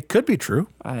true. It could be true.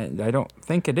 I don't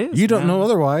think it is. You don't man. know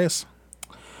otherwise.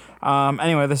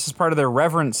 Anyway, this is part of their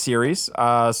Reverence series.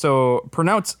 So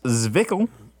pronounce Zwickel.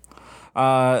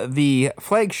 The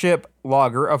flagship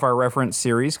lager of our Reverence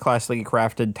series, classically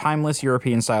crafted, timeless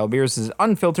European-style beers, is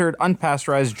unfiltered,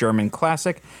 unpasteurized German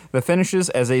classic that finishes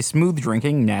as a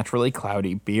smooth-drinking, naturally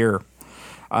cloudy beer.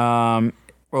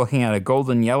 We're looking at a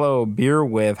golden yellow beer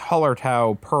with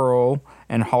Hallertau Pearl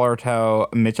and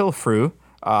Hallertau Mittelfrüh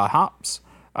hops,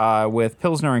 with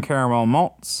Pilsner and caramel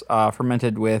malts,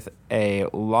 fermented with a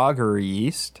lager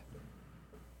yeast.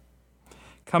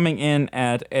 Coming in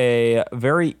at a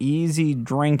very easy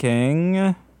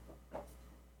drinking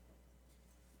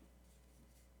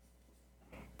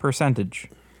percentage.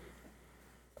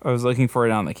 I was looking for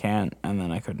it on the can, and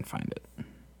then I couldn't find it.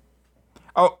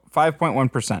 Oh,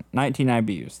 5.1%, 19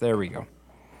 IBUs. There we go.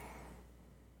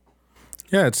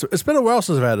 Yeah, it's been a while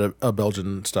since I've had a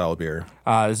Belgian style beer.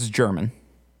 This is German.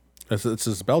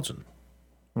 It's Belgian.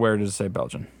 Where does it say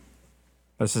Belgian?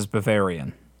 This is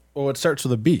Bavarian. Well, it starts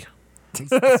with a B. It's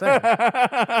the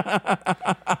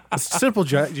same. It's simple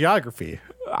geography.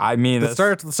 I mean, It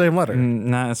starts with the same letter.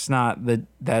 no, it's not.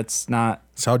 That's not.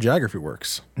 That's how geography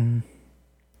works.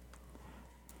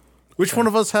 Which one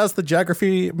of us has the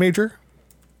geography major?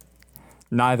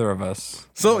 Neither of us.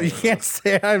 So you can't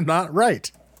say I'm not right.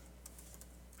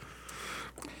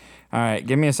 All right,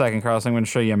 give me a second, Carlos. I'm going to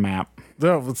show you a map.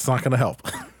 No, it's not going to help.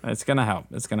 It's gonna help.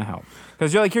 It's gonna help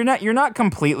because you're not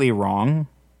completely wrong,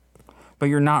 but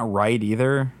you're not right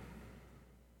either.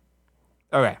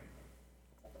 Okay.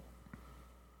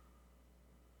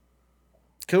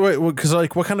 Because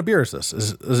like, what kind of beer is this?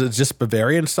 Is it just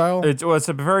Bavarian style? It's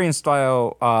a Bavarian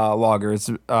style lager. It's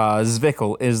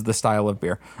Zwickel is the style of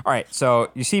beer. All right.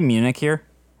 So you see Munich here,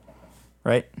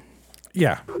 right?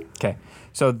 Yeah. Okay.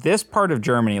 So this part of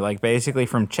Germany, like basically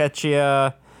from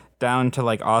Czechia down to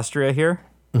like Austria here,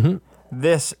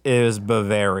 this is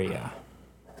Bavaria.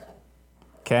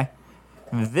 Okay.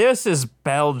 This is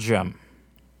Belgium.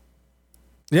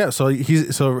 Yeah, so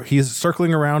he's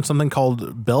circling around something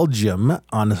called Belgium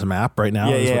on his map right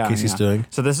now. Is what Casey's doing.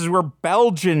 So this is where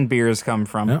Belgian beers come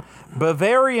from. Yep.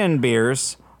 Bavarian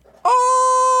beers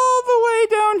all the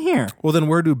way down here. Well, then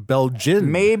where do Belgian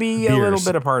Maybe a little beers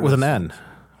bit apart with is- an N?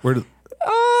 Where do?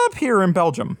 Up here in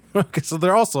Belgium. Okay, so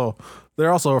they're also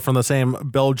from the same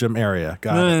Belgium area.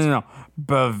 Got it. No.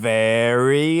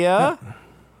 Bavaria,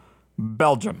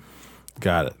 Belgium.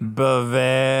 Got it.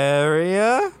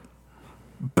 Bavaria,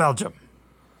 Belgium.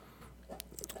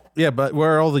 Yeah, but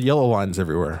where are all the yellow lines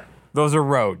everywhere? Those are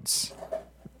roads.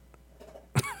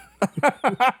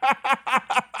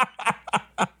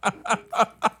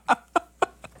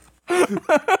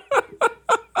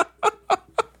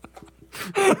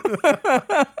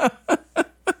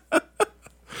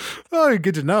 Oh,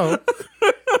 good to know.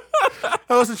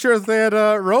 I wasn't sure if they had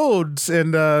roads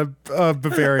in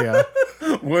Bavaria.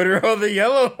 What are all the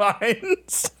yellow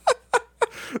lines?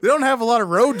 They don't have a lot of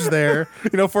roads there.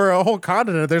 For a whole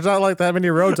continent, there's not like that many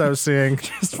roads I was seeing.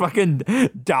 Just fucking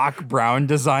Doc Brown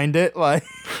designed it. Like,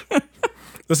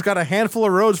 It's got a handful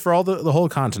of roads for all the whole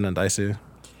continent, I see.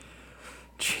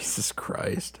 Jesus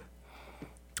Christ.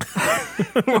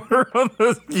 What are all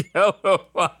those yellow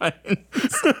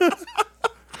lines?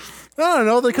 I don't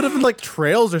know. They could have been like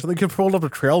trails or something. They could have pulled up a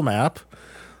trail map.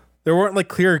 There weren't like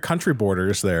clear country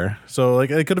borders there. So like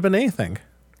it could have been anything.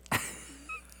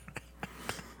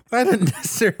 I didn't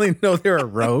necessarily know there were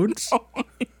roads.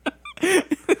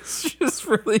 It's just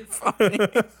really funny.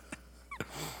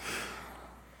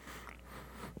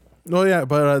 Oh yeah,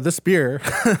 but this beer,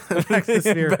 back to this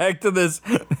beer. Back to this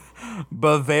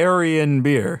Bavarian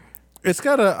beer. It's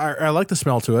got I like the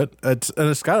smell to it.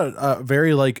 It's got a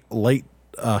very like light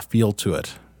feel to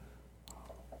it.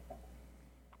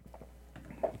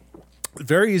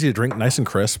 Very easy to drink, nice and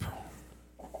crisp.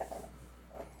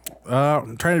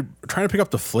 I'm trying to pick up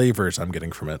the flavors I'm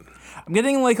getting from it. I'm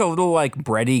getting like a little like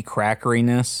bready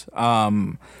crackeriness.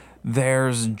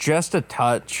 There's just a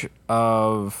touch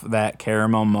of that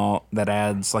caramel malt that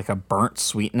adds like a burnt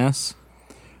sweetness,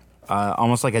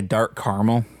 almost like a dark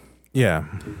caramel. Yeah.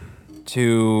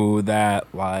 To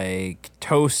that like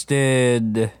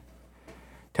toasted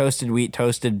wheat,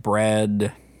 toasted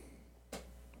bread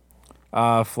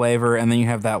flavor, and then you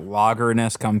have that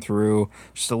lagerness come through.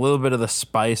 Just a little bit of the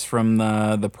spice from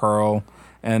the pearl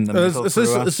and the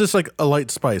it's just like a light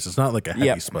spice. It's not like a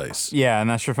heavy spice. Yeah, and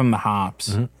that's from the hops.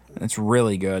 Mm-hmm. It's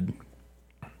really good.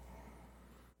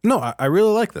 No, I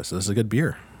really like this. This is a good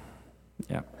beer.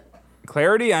 Yeah.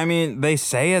 Clarity, I mean, they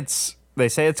say it's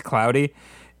cloudy.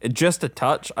 Just a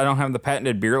touch. I don't have the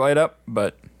patented beer light up,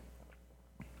 but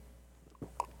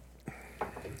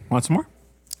want some more?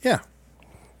 Yeah.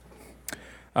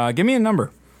 Give me a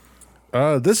number.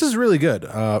 This is really good.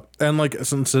 And like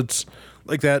since it's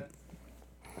like that,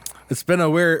 it's been a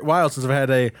while since I've had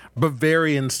a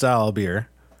Bavarian style beer.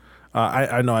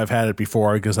 I know I've had it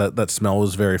before because that smell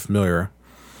was very familiar.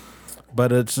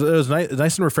 But it was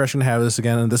nice and refreshing to have this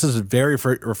again, and this is very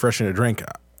refreshing to drink.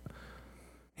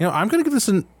 I'm going to give this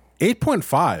an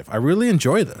 8.5. I really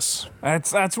enjoy this.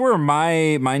 That's where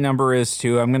my number is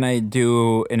too. I'm going to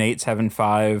do an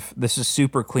 8.75. This is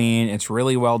super clean. It's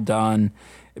really well done.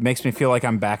 It makes me feel like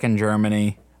I'm back in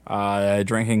Germany,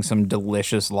 drinking some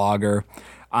delicious lager.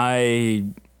 I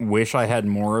wish I had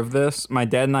more of this. My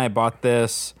dad and I bought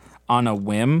this on a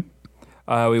whim.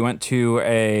 We went to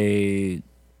a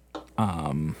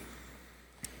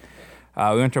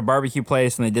barbecue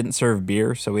place and they didn't serve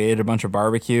beer, so we ate a bunch of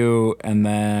barbecue, and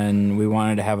then we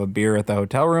wanted to have a beer at the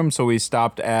hotel room, so we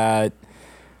stopped at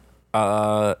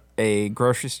a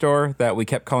grocery store that we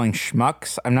kept calling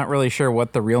Schmucks. I'm not really sure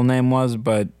what the real name was,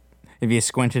 but if you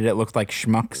squinted, it looked like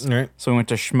Schmucks. Right. So we went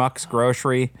to Schmucks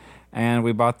Grocery and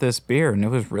we bought this beer, and it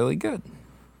was really good.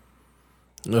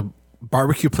 A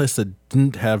barbecue place that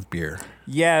didn't have beer.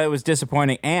 Yeah, it was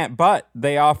disappointing, but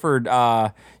they offered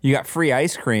you got free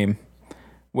ice cream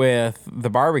with the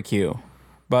barbecue,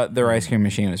 but their ice cream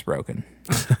machine was broken.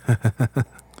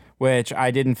 Which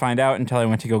I didn't find out until I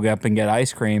went to go up and get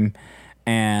ice cream,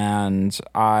 and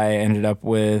I ended up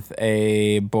with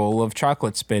a bowl of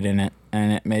chocolate spit in it,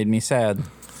 and it made me sad.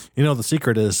 The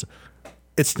secret is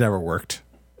it's never worked.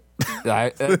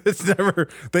 It's never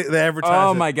they advertise.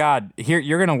 Oh my God! Here,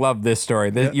 you're gonna love this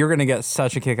story. You're gonna get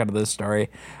such a kick out of this story.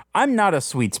 I'm not a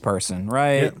sweets person,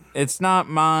 right? Yeah. It's not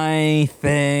my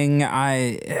thing.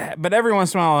 But every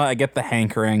once in a while I get the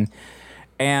hankering,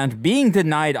 and being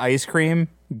denied ice cream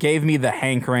gave me the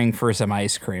hankering for some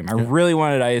ice cream. I really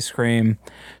wanted ice cream.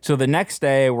 So the next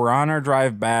day we're on our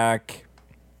drive back,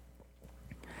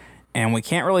 and we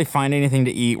can't really find anything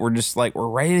to eat. We're just like, we're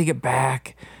ready to get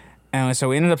back. And so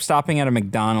we ended up stopping at a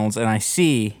McDonald's, and I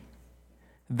see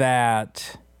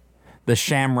that the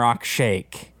Shamrock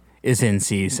Shake is in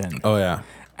season. Oh, yeah.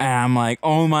 And I'm like,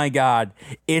 oh my God,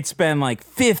 it's been like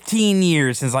 15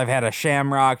 years since I've had a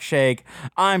Shamrock Shake.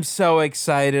 I'm so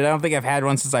excited. I don't think I've had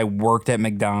one since I worked at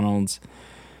McDonald's.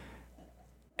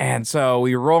 And so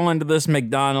we roll into this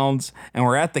McDonald's, and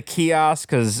we're at the kiosk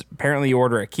because apparently you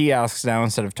order at kiosks now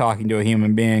instead of talking to a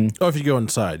human being. Oh, if you go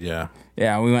inside, yeah.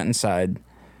 Yeah, we went inside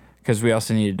because we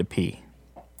also needed to pee.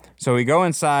 So we go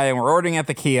inside, and we're ordering at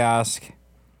the kiosk.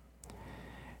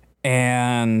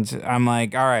 And I'm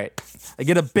like, all right, I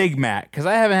get a Big Mac because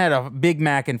I haven't had a Big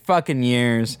Mac in fucking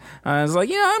years. I was like,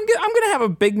 I'm going to have a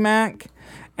Big Mac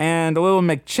and a little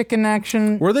McChicken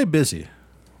action. Were they busy?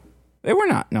 They were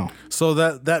not, no. So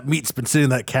that meat's been sitting in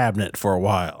that cabinet for a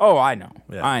while. Oh, I know.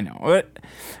 Yeah. I know. But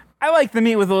I like the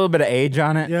meat with a little bit of age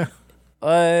on it. Yeah.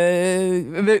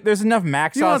 There's enough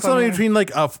mac You want sauce on something there. between like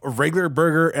a regular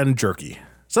burger and jerky.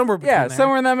 Somewhere between Yeah, there.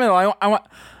 somewhere in that middle.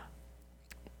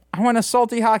 I want a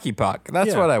salty hockey puck.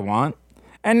 That's Yeah. what I want.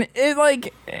 And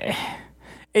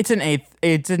it's an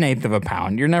eighth of a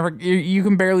pound. You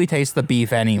can barely taste the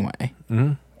beef anyway.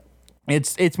 Mm-hmm.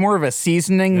 It's more of a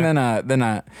seasoning than a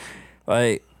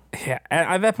yeah.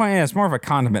 At that point, it's more of a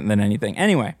condiment than anything.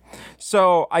 Anyway,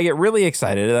 so I get really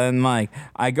excited and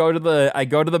I go to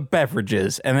the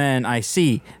beverages, and then I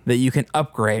see that you can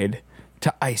upgrade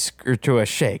to ice or to a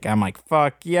shake. I'm like,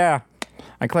 fuck yeah.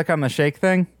 I click on the shake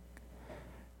thing.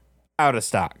 Out of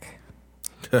stock.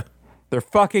 Their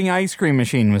fucking ice cream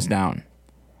machine was down.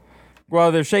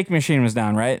 Well, their shake machine was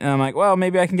down, right? And I'm like, well,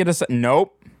 maybe I can get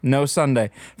nope. No sundae.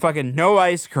 Fucking no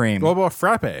ice cream. What about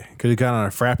frappe? Could you got on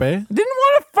a frappe? Didn't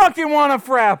want a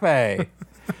frappe.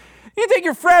 You take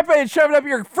your frappe and shove it up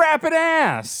your frapping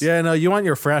ass. Yeah, no, you want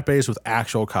your frappes with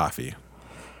actual coffee.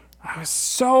 I was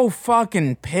so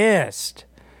fucking pissed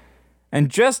and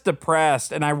just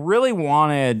depressed, and I really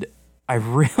wanted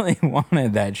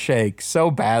that shake so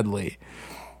badly.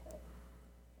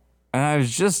 And I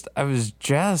was just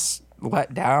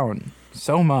let down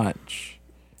so much.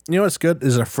 You know what's good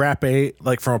is a frappe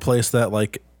like from a place that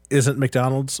like isn't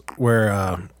McDonald's,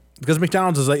 where because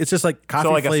McDonald's is like it's just like coffee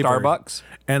So like flavored a Starbucks?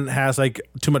 and has like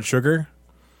too much sugar.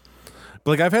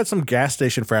 But like I've had some gas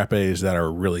station frappes that are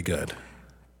really good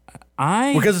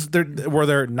because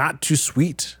they're not too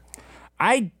sweet.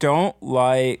 I don't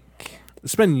like.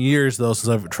 It's been years though since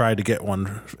I've tried to get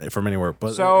one from anywhere.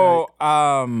 But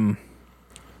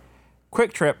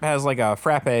Quick Trip has like a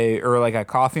frappe or like a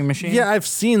coffee machine. yeah, I've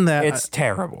seen that. It's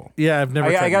terrible. Yeah, I've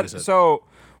never tried to use it. So,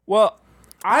 well,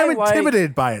 I'm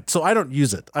intimidated by it, so I don't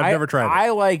use it. I've never tried it.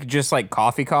 I like just like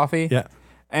coffee. Yeah.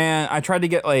 And I tried to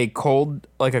get like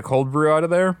a cold brew out of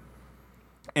there,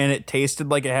 and it tasted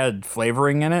like it had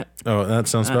flavoring in it. Oh, that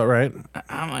sounds about right.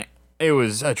 I'm like, it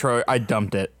was I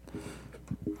dumped it.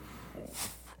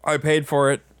 I paid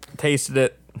for it, tasted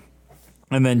it,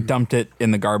 and then dumped it in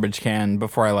the garbage can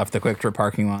before I left the Quick Trip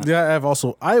parking lot. Yeah,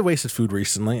 I wasted food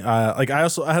recently. I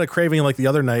had a craving like the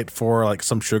other night for like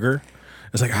some sugar.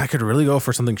 It's like I could really go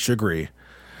for something sugary.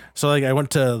 So like I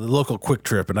went to the local Quick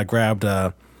Trip and I grabbed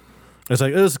it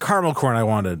was caramel corn I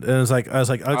wanted. And I was like I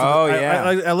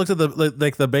looked at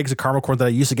the bags of caramel corn that I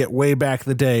used to get way back in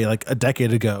the day, like a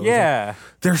decade ago. Yeah.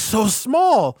 They're so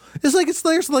small. There's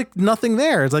like nothing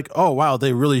there. It's like, oh wow,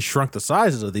 they really shrunk the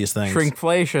sizes of these things.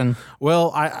 Shrinkflation.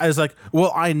 Well, I was like,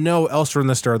 well, I know elsewhere in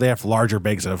the store they have larger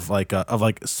bags of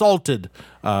salted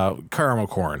caramel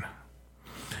corn,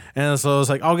 and so I was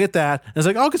like, I'll get that. And it's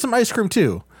like, I'll get some ice cream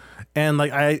too, and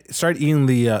like I started eating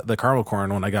the caramel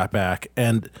corn when I got back,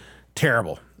 and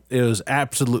terrible. It was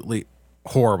absolutely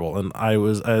horrible, and I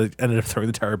ended up throwing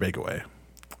the entire bag away.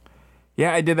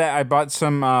 Yeah, I did that. I bought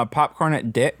some popcorn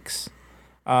at Dick's,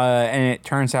 and it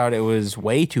turns out it was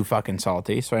way too fucking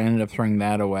salty, so I ended up throwing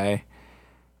that away.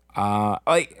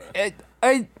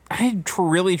 I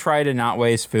really try to not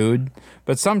waste food,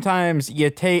 but sometimes you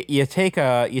take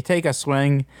a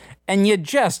swing and you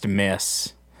just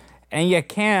miss, and you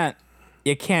can't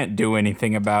do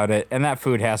anything about it, and that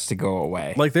food has to go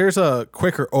away. Like there's a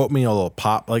Quaker oatmeal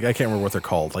pop, like I can't remember what they're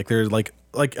called. Like there's like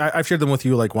I've shared them with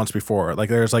you like once before. Like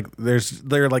they're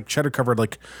like cheddar covered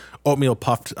like oatmeal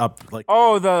puffed up like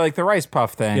the rice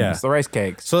puff things, Yeah. the rice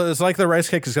cakes. So it's like the rice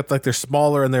cakes except like they're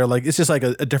smaller and they're like it's just like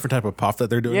a different type of puff that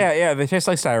they're doing. Yeah, they taste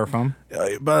like styrofoam.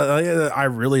 But I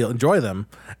really enjoy them.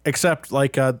 Except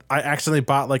like I accidentally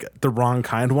bought like the wrong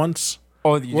kind once.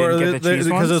 Oh, you didn't get the cheese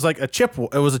because ones? it was like a chip.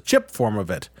 It was a chip form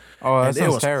of it. Oh, that and sounds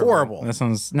it was terrible. horrible. That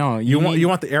sounds no. You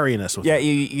want the airiness with Yeah,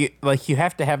 it. you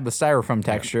have to have the styrofoam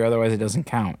texture, otherwise it doesn't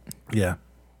count. Yeah.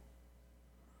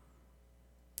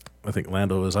 I think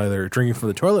Lando is either drinking from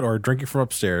the toilet or drinking from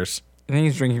upstairs. I think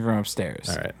he's drinking from upstairs.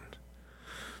 All right.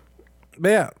 But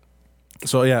yeah.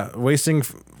 So yeah, wasting.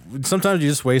 Sometimes you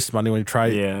just waste money when you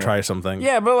try something.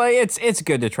 Yeah, but like it's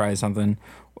good to try something.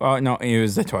 No, he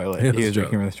was the toilet. Yeah, he was that's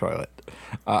drinking from the toilet.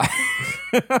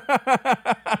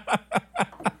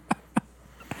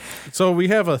 So we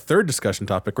have a third discussion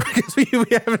topic because we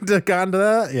haven't gotten to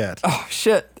that yet. Oh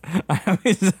shit! I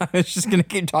was just gonna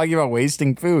keep talking about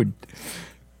wasting food.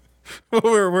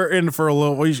 we're in for a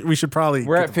little. We should probably.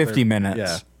 We're at 50 minutes.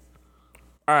 Yeah.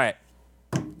 All right.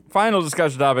 Final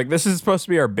discussion topic. This is supposed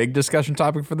to be our big discussion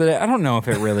topic for the day. I don't know if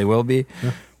it really will be.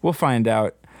 We'll find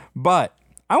out. But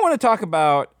I want to talk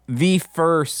about the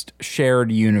first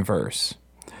shared universe.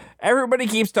 Everybody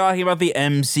keeps talking about the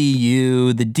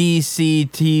MCU, the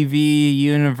DC TV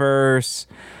universe.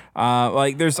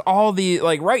 Like there's all the,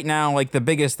 like right now, like the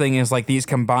biggest thing is like these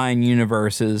combined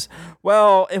universes.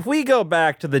 Well, if we go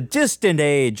back to the distant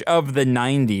age of the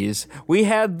 90s, we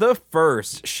had the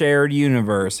first shared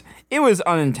universe. It was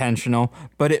unintentional,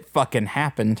 but it fucking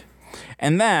happened.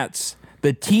 And that's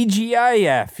the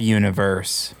TGIF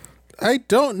universe. I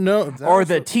don't know. Or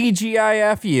the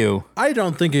TGIFU. I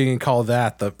don't think you can call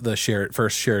that the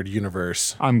first shared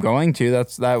universe. I'm going to.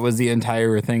 That was the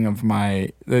entire thing of my.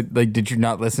 Like, did you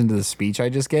not listen to the speech I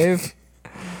just gave?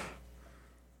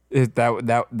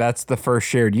 That's the first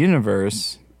shared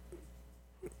universe.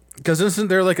 Because isn't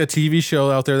there like a TV show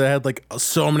out there that had like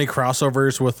so many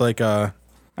crossovers with like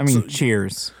I mean,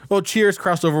 Cheers. Well, Cheers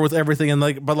crossed over with everything, and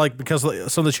because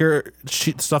some of the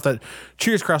stuff that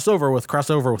Cheers crossed over with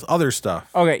other stuff.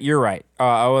 Okay, you're right.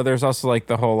 There's also like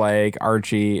the whole like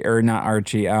Archie or not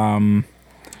Archie.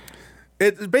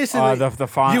 It's basically the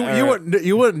font.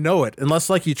 You wouldn't know it unless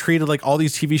like you treated like all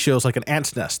these TV shows like an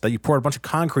ant's nest that you poured a bunch of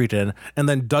concrete in and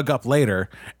then dug up later,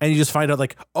 and you just find out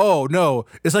like, oh no,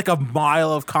 it's like a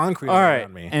mile of concrete all right.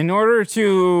 around me. In order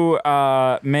to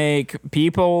make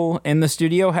people in the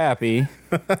studio happy,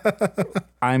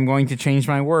 I'm going to change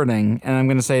my wording, and I'm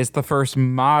going to say it's the first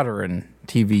modern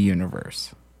TV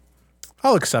universe.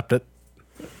 I'll accept it.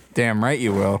 Damn right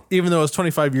you will. Even though it was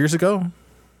 25 years ago,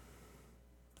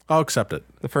 I'll accept it.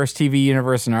 The first TV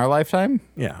universe in our lifetime?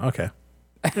 Yeah, okay.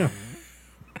 Yeah.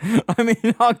 I mean,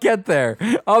 I'll get there.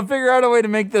 I'll figure out a way to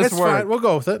make this It's work. fine. We'll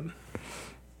go with it.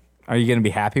 Are you going to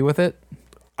be happy with it?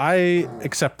 I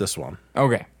accept this one.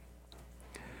 Okay.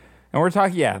 And we're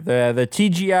talking, the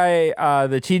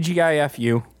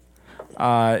TGIFU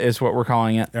is what we're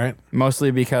calling it. All right.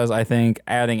 Mostly because I think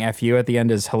adding FU at the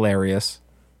end is hilarious.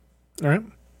 All right.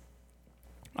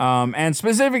 And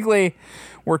specifically,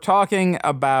 we're talking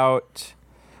about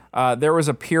there was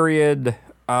a period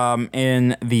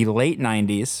in the late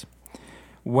 90s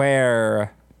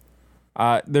where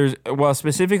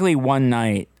specifically one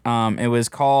night, it was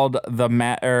called the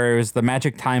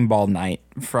Magic Time Ball night.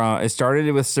 It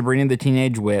started with Sabrina the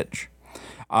Teenage Witch.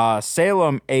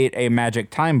 Salem ate a magic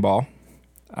time ball.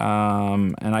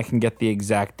 And I can get the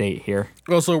exact date here.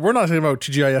 Well, so we're not talking about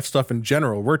TGIF stuff in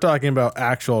general. We're talking about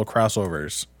actual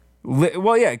crossovers.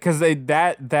 Well, yeah, because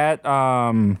that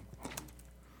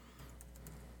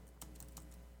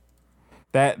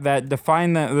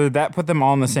defined that put them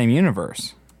all in the same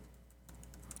universe.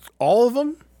 All of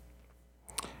them?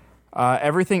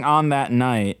 Everything on that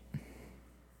night.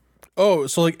 Oh,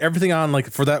 so like everything on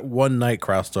like for that one night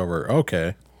crossed over.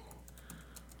 Okay.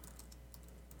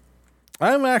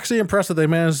 I'm actually impressed that they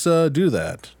managed to do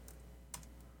that.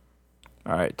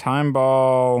 All right, Time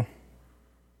Ball.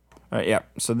 All right, yeah.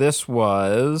 So this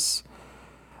was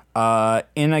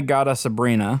Inagata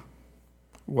Sabrina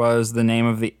was the name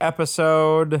of the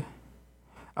episode.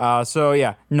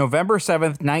 November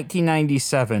 7th,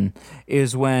 1997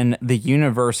 is when the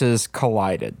universes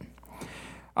collided.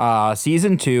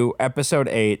 Season 2, Episode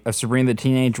 8 of Sabrina the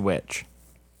Teenage Witch.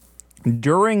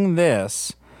 During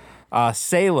this,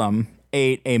 Salem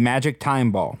ate a magic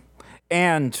time ball.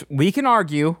 And we can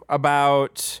argue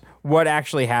about what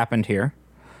actually happened here.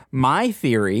 My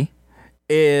theory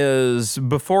is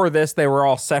before this, they were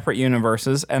all separate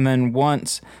universes. And then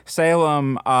once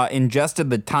Salem ingested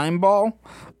the time ball,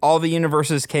 all the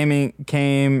universes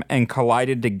came and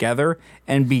collided together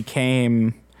and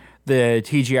became the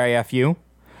TGIFU.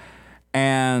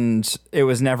 And it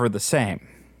was never the same.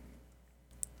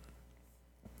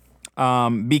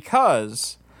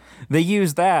 Because they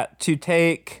used that to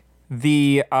take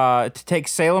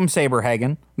Salem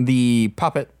Saberhagen, the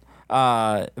puppet,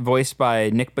 voiced by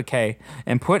Nick Bakay,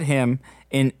 and put him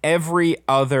in every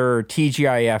other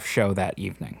TGIF show that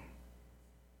evening.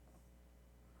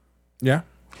 Yeah.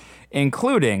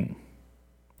 Including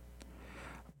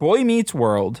Boy Meets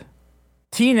World,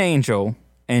 Teen Angel,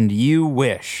 and You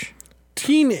Wish.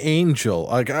 Teen Angel.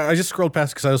 Like I just scrolled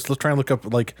past because I was trying to look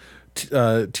up like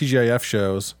TGIF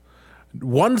shows.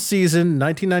 One season,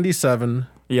 1997.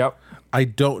 Yep. I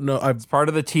don't know. It's part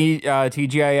of the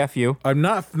TGIFU. I'm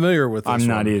not familiar with this I'm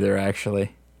not one. either,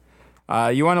 actually.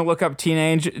 You want to look up Teen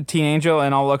Angel,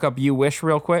 and I'll look up You Wish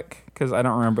real quick because I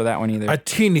don't remember that one either. A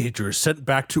teenager is sent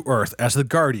back to Earth as the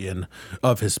guardian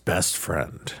of his best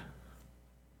friend.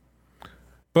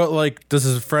 But like, does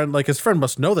his friend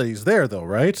must know that he's there though,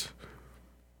 right?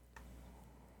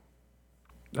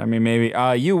 I mean, maybe.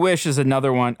 You Wish is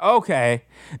another one. Okay,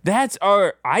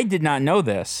 I did not know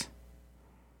this.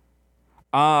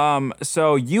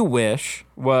 So You Wish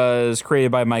was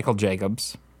created by Michael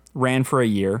Jacobs, ran for a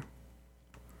year.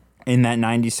 In that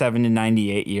 97 to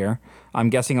 98 year, I'm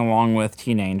guessing along with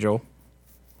Teen Angel.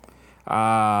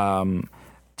 Michael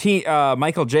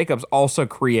Jacobs also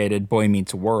created Boy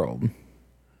Meets World.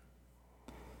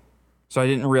 So I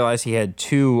didn't realize he had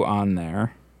 2 on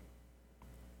there.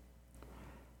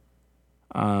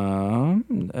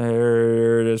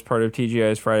 There it is, part of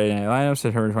TGI's Friday Night Lineup,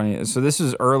 September 20th. So this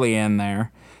is early in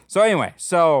there. So anyway,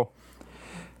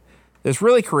 this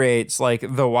really creates like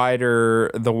the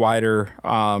wider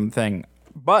thing.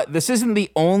 But this isn't the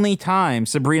only time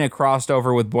Sabrina crossed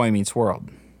over with Boy Meets World.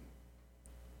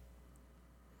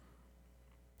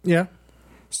 Yeah.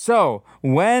 So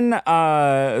when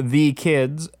the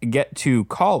kids get to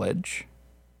college,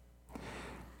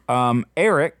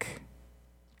 Eric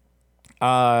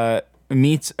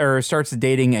meets or starts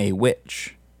dating a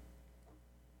witch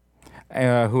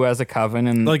who has a coven,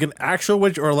 and Like an actual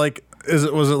witch, or like was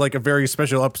it like a very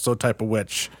special episode type of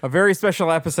witch? a very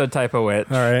special episode type of witch.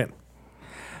 All right.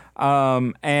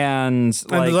 And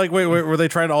Wait, were they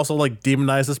trying to also like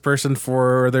demonize this person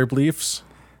for their beliefs?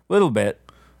 little bit.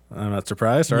 I'm not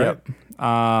surprised. All right.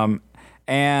 Yep.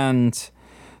 And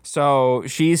so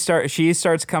she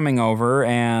starts coming over,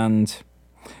 and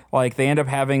like they end up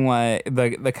having like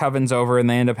the coven's over, and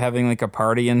they end up having like a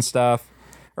party and stuff,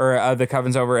 or the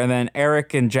coven's over, and then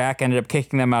Eric and Jack ended up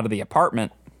kicking them out of the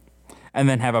apartment, and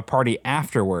then have a party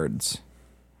afterwards.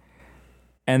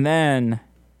 And then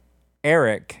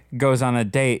Eric goes on a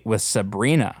date with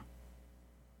Sabrina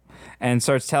and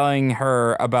starts telling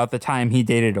her about the time he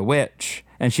dated a witch,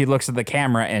 and she looks at the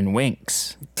camera and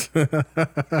winks.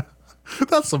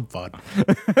 That's some fun. All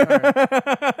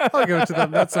right. I'll give it to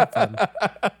them. That's some fun.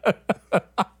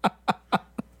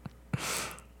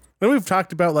 And we've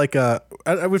talked about we've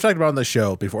talked about it on the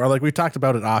show before. Like we talked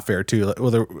about it off air too,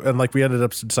 and like we ended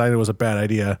up deciding it was a bad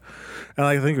idea. And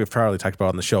I think we've probably talked about it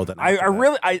on the show that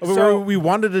we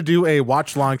wanted to do a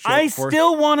watch long show. I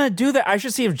still want to do that. I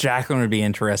should see if Jacqueline would be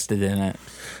interested in it.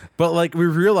 But like we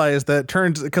realized that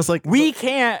turns because like we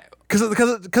can't. Because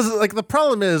like the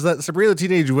problem is that Sabrina the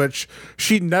Teenage Witch,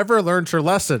 she never learned her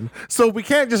lesson, so we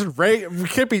can't just we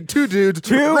can't be two dudes,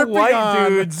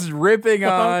 dudes ripping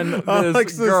on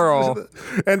this girl,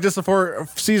 and just for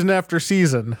season after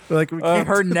season, like we can't.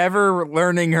 Her never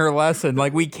learning her lesson.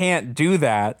 Like we can't do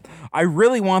that. I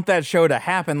really want that show to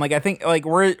happen. Like I think like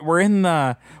we're in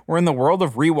the world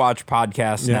of rewatch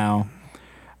podcasts now.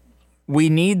 We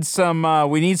need some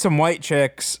white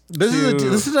chicks. This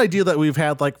is an idea that we've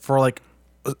had like for like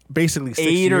basically 6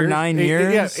 8 or 9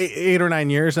 years. Yeah, 8 or 9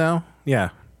 years now. Yeah.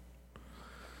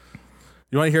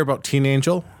 You want to hear about Teen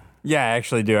Angel? Yeah, I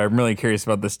actually do. I'm really curious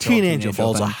about this. Teen Angel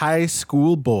follows a high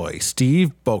school boy,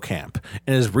 Steve Beauchamp,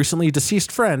 and his recently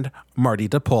deceased friend, Marty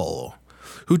DePolo,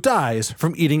 who dies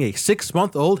from eating a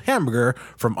 6-month-old hamburger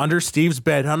from under Steve's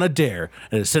bed on a dare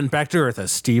and is sent back to Earth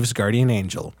as Steve's guardian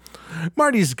angel.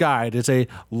 Marty's guide is a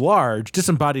large,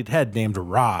 disembodied head named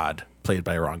Rod, played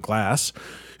by Ron Glass,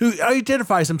 who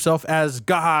identifies himself as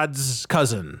God's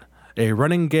cousin. A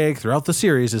running gag throughout the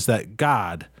series is that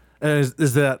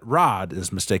Rod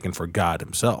is mistaken for God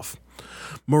himself.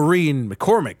 Maureen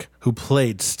McCormick, who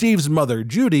played Steve's mother,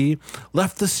 Judy,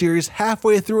 left the series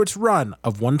halfway through its run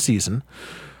of 1 season.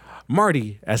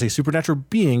 Marty, as a supernatural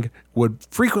being, would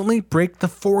frequently break the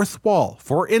fourth wall.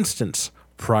 For instance,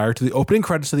 prior to the opening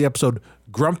credits of the episode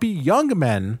Grumpy Young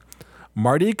Men,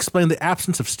 Marty explained the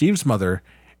absence of Steve's mother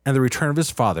and the return of his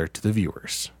father to the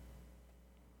viewers.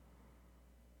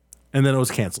 And then it was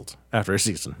canceled after a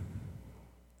season.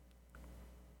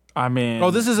 I mean... Oh,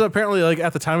 this is apparently, like,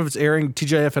 at the time of its airing,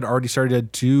 TGIF had already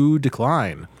started to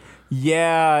decline.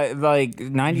 Yeah, like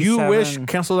 97. You Wish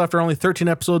canceled after only 13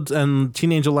 episodes, and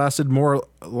Teen Angel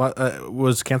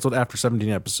was canceled after 17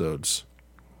 episodes.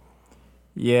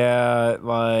 Yeah,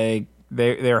 like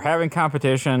they're having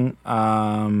competition.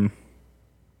 Oh,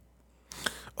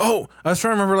 I was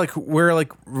trying to remember where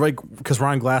because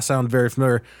Ron Glass sounded very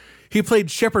familiar. He played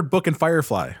Shepherd Book in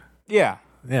Firefly. Yeah.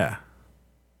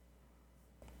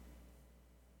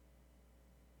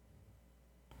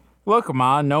 Look,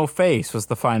 Ma, no face was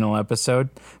the final episode.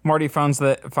 Morty finds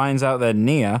out that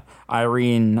Nia,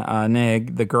 Irene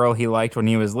Nig, the girl he liked when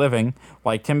he was living,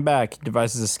 liked him back. He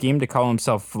devises a scheme to call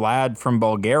himself Vlad from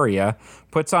Bulgaria,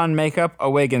 puts on makeup, a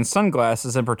wig, and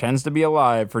sunglasses, and pretends to be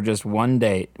alive for just one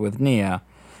date with Nia.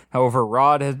 However,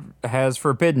 Rod has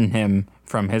forbidden him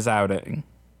from his outing.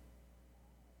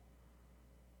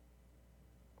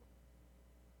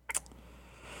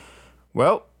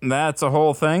 Well, that's a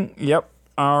whole thing. Yep.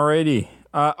 Alrighty.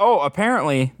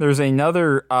 Apparently there's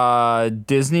another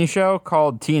Disney show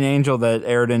called Teen Angel that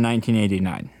aired in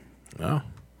 1989. Oh.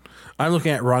 I'm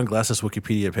looking at Ron Glass's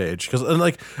Wikipedia page because,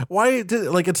 why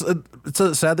did it's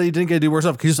sad that he didn't get to do more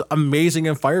stuff because he's amazing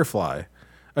in Firefly.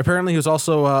 Apparently, he was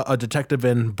also a detective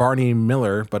in Barney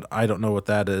Miller, but I don't know what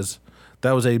that is.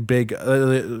 That was a big,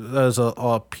 that was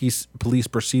a police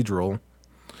procedural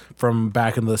from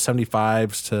back in the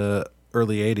 75s to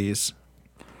early 80s.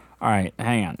 All right,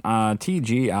 hang on.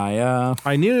 TGIF.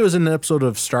 I knew it was in an episode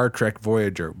of Star Trek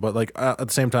Voyager, but at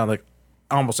the same time,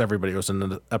 almost everybody was in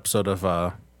an episode of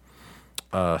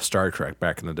Star Trek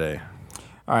back in the day.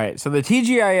 All right, so the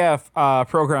TGIF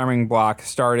programming block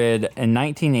started in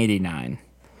 1989.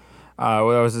 That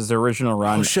was his original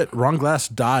run. Oh shit! Ron Glass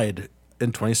died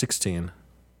in 2016.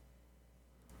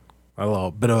 A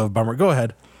little bit of a bummer. Go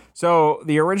ahead. So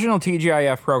the original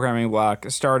TGIF programming block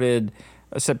started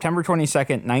September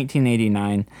 22nd,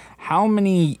 1989. How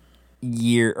many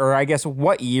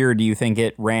what year do you think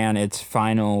it ran its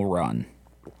final run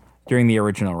during the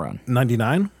original run?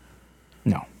 99?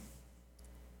 No.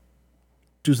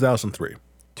 2003.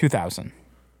 2000.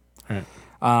 All right.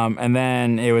 And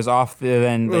then it was off.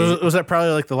 Was that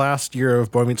probably the last year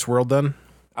of Boy Meets World then?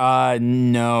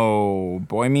 No.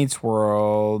 Boy Meets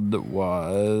World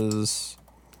was.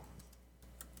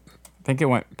 I think it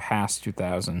went past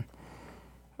 2000.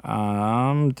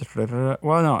 Well,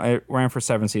 no, it ran for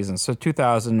 7 seasons. So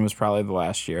 2000 was probably the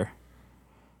last year.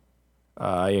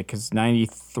 Because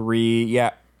 93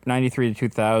 to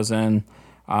 2000.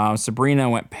 Sabrina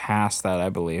went past that, I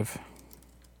believe.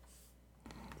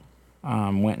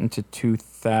 Went into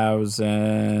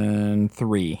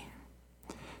 2003.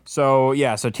 So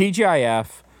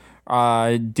TGIF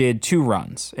did 2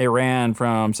 runs. It ran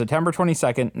from September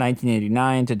 22nd,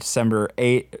 1989 to September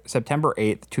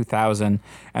 8th, 2000,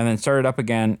 and then started up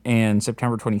again in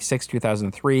September 26th,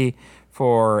 2003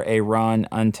 for a run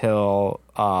until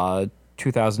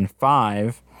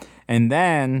 2005. And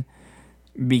then,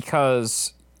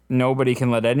 because nobody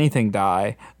can let anything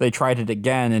die, they tried it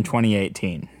again in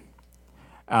 2018.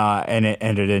 And it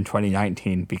ended in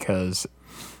 2019 because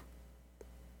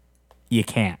you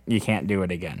can't do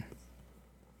it again.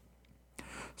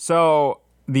 So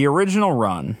the original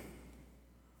run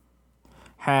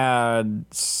had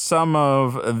some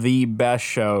of the best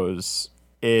shows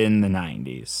in the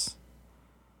 90s.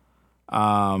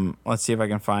 Let's see if I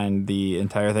can find the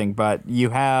entire thing. But you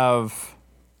have,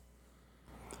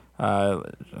 I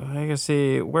can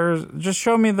see just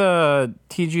show me the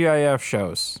TGIF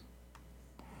shows.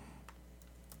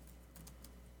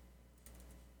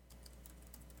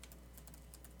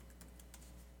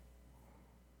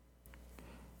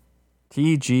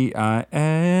 TGIF.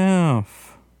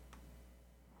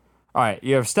 All right,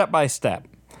 you have Step by Step,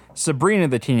 Sabrina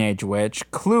the Teenage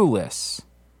Witch, Clueless,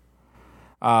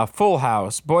 Full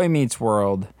House, Boy Meets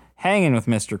World, Hanging with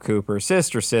Mr. Cooper,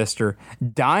 Sister,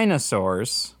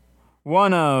 Dinosaurs,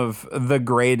 one of the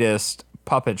greatest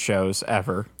puppet shows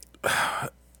ever.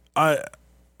 The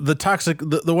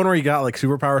one where you got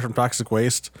superpowers from toxic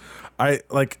waste.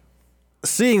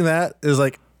 Seeing that is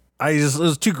it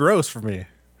was too gross for me.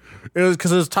 It was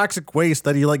because it was toxic waste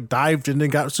that he dived in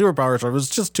and got superpowers from. It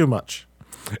was just too much.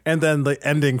 And then the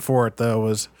ending for it though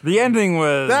was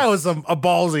a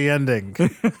ballsy ending.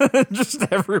 Just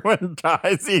everyone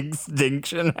dies. The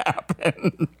extinction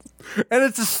happens, and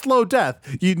it's a slow death.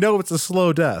 It's a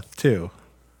slow death too.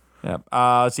 Yep.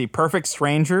 Let's see. Perfect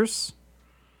Strangers.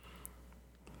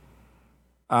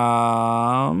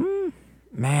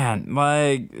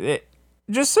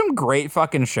 Just some great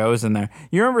fucking shows in there.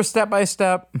 You remember Step by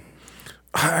Step?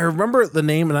 I remember the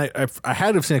name, and I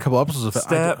had to have seen a couple episodes of it.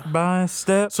 Step by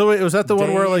Step. So was that the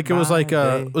one where it was was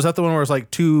that the one where it was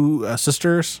 2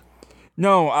 sisters?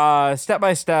 No, Step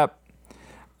by Step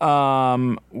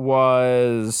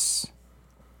was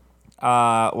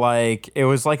it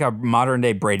was like a modern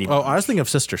day Brady Bunch. Oh, I was thinking of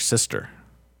Sister.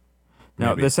 No,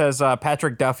 maybe. This has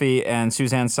Patrick Duffy and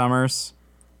Suzanne Summers.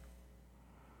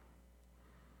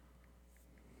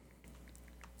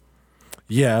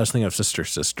 Yeah, I was thinking of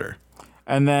Sister.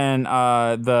 And then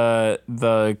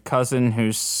the cousin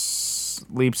who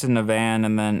sleeps in a van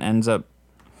and then ends up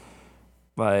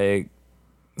like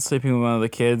sleeping with one of the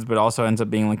kids, but also ends up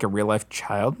being like a real life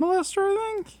child molester,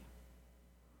 I think.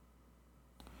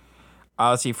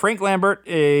 Let's see. Frank Lambert,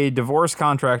 a divorce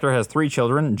contractor, has 3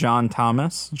 children: John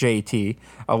Thomas, JT,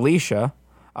 Alicia,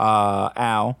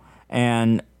 Al,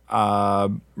 and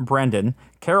Brendan.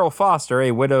 Carol Foster,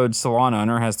 a widowed salon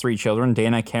owner, has 3 children: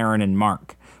 Dana, Karen, and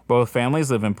Mark. Both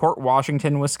families live in Port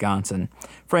Washington, Wisconsin.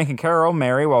 Frank and Carol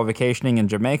marry while vacationing in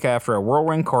Jamaica after a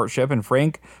whirlwind courtship, and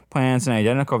Frank plans an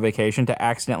identical vacation to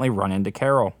accidentally run into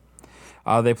Carol.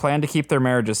 They plan to keep their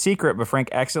marriage a secret, but Frank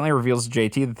accidentally reveals to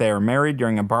JT that they are married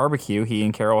during a barbecue he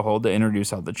and Carol hold to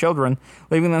introduce all the children,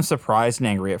 leaving them surprised and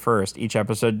angry at first. Each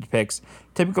episode depicts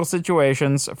typical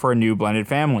situations for a new blended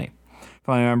family.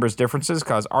 Family members' differences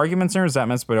cause arguments and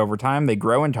resentments, but over time they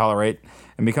grow and tolerate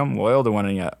and become loyal to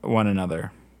one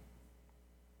another.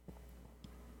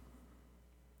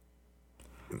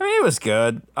 I mean, it was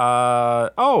good.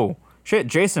 Oh, shit,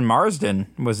 Jason Marsden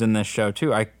was in this show,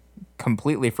 too. I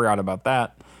completely forgot about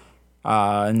that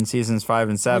in seasons 5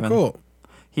 and 7. Oh, cool.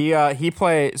 He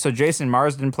played... So Jason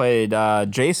Marsden played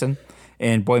Jason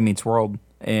in Boy Meets World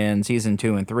in season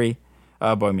 2 and 3.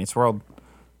 Boy Meets World.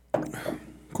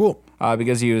 Cool.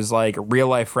 Because he was, like,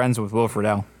 real-life friends with Will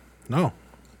Friedle. No.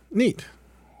 Neat.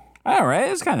 All right,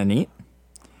 it's kind of neat.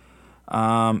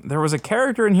 There was a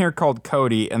character in here called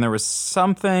Cody, and there was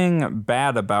something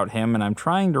bad about him, and I'm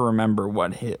trying to remember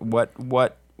what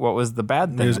was the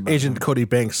bad thing. It was Agent Cody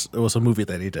Banks. It was a movie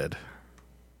that he did.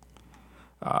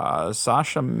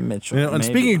 Sasha Mitchell. You know, and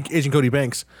speaking of Agent Cody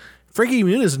Banks, Frankie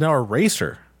Muniz is now a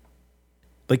racer.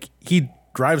 Like, he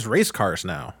drives race cars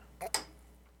now.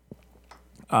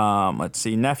 Let's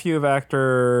see. Nephew of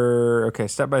actor. Okay,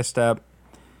 Step by Step.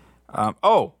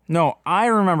 Oh, no, I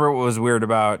remember what was weird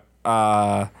about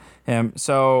him.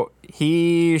 So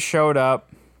he showed up.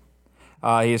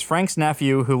 He is Frank's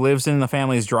nephew who lives in the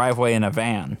family's driveway in a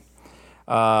van.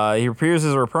 He appears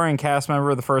as a recurring cast member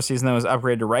of the first season, then was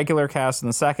upgraded to regular cast in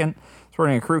the second,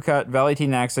 sporting a crew cut, Valley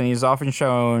Teen accent. He's often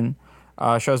shows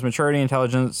maturity and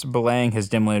intelligence, belaying his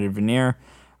dim-lighted veneer.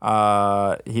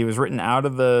 He was written out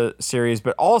of the series,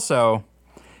 but also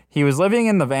he was living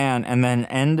in the van and then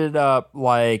ended up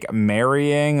like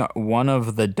marrying one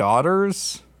of the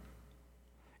daughters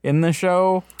in the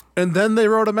show. And then they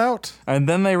wrote him out?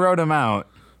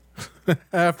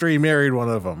 After he married one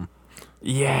of them.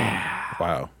 Yeah.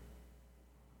 Wow.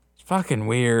 It's fucking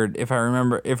weird if I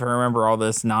remember all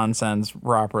this nonsense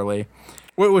properly.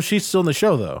 Wait, was she still in the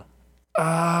show though?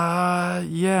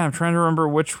 Yeah, I'm trying to remember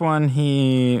which one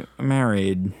he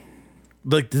married.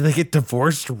 Like, did they get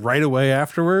divorced right away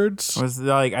afterwards? Was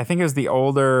like, I think it was the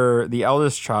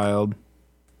eldest child.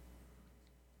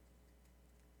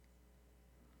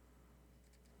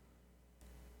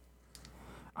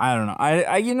 I don't know.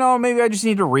 I maybe I just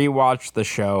need to rewatch the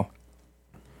show.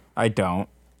 I don't.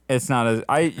 It's not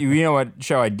as you know what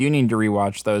show I do need to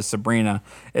rewatch though is Sabrina.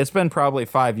 It's been probably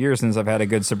 5 years since I've had a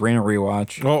good Sabrina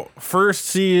rewatch. Well, first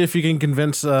see if you can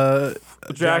convince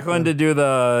Jacqueline to do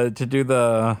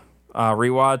the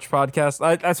rewatch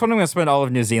podcast. That's what I'm going to spend all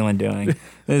of New Zealand doing.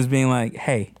 Is being like,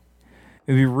 hey,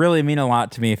 it would really mean a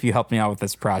lot to me if you helped me out with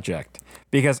this project.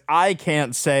 Because I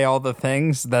can't say all the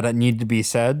things that need to be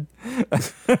said.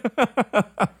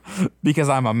 Because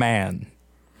I'm a man.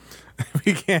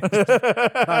 We can't just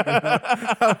talk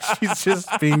about how she's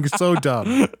just being so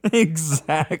dumb.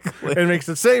 Exactly. And makes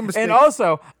the same mistake. And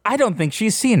also, I don't think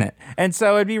she's seen it. And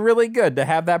so it'd be really good to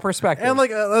have that perspective. And like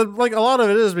a lot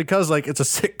of it is because like it's a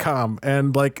sitcom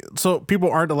and like so people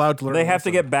aren't allowed to learn. They have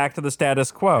to get back to the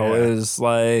status quo is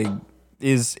the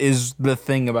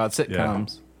thing about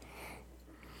sitcoms. Yeah.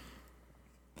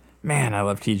 Man, I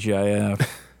love TGIF.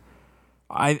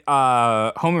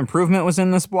 Home Improvement was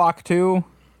in this block too.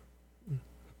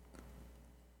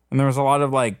 And there was a lot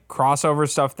of like crossover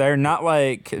stuff there, not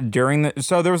like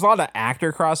so there was a lot of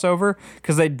actor crossover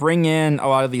because they'd bring in a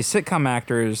lot of these sitcom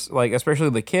actors, like especially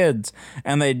the kids,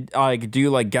 and they'd like do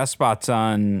like guest spots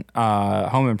on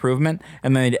Home Improvement,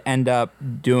 and then they'd end up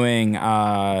doing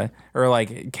or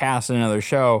like cast in another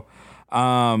show.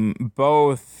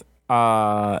 Both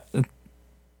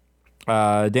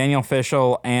Daniel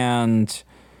Fishel and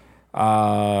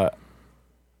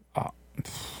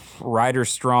Ryder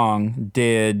Strong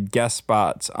did guest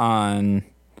spots on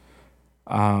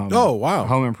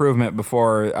Home Improvement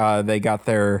before they got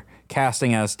their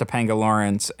casting as Topanga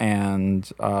Lawrence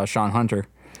and Sean Hunter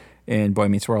in Boy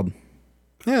Meets World.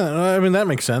 Yeah, I mean that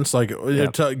makes sense. Like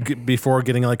before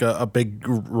getting like a big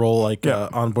role like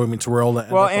on Boy Meets World.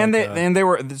 Well, and they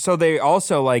were so they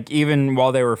also like even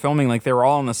while they were filming, like they were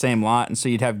all on the same lot, and so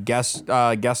you'd have guest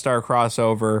star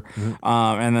crossover,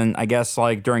 and then I guess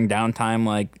like during downtime,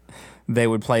 like they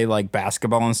would play like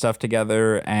basketball and stuff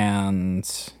together, and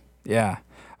yeah.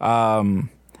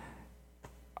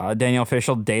 Danielle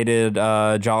Fishel dated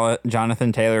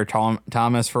Jonathan Taylor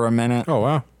Thomas for a minute. Oh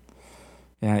wow.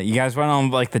 Yeah, you guys went on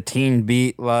like the teen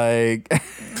beat, like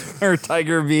or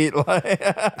Tiger beat, like.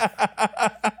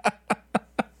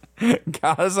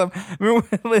 Guys, I've been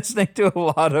listening to a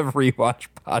lot of rewatch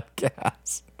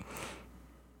podcasts.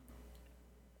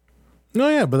 No,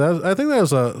 yeah, but I think that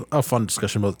was a fun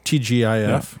discussion about TGIF.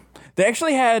 Yeah. They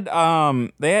actually had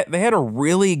they had a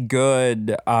really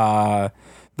good the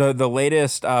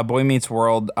latest Boy Meets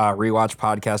World rewatch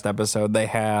podcast episode. They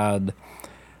had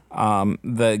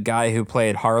the guy who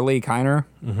played Harley Kiner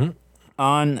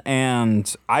on,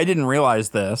 and I didn't realize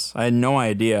this. I had no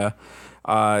idea.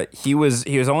 He was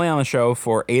only on the show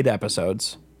for 8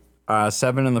 episodes,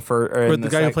 7 in the first. But the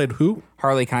guy who played who?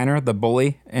 Harley Kiner, the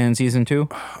bully in season 2.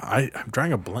 I'm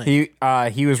drawing a blank.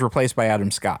 He was replaced by Adam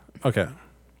Scott. Okay.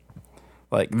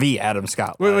 Like the Adam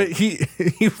Scott. Wait, he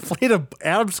played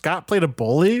Adam Scott played a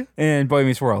bully in Boy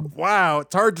Meets World. Wow,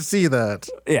 it's hard to see that.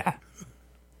 Yeah.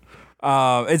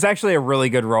 It's actually a really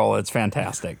good role. It's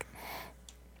fantastic.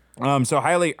 So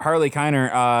Harley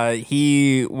Kiner,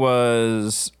 he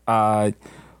was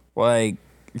like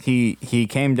he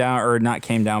came down, or not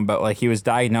came down, but like he was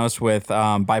diagnosed with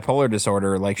bipolar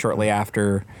disorder like shortly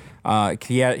after.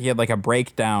 He had like a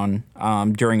breakdown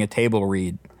during a table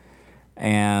read,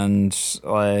 and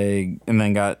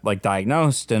then got like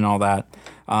diagnosed and all that.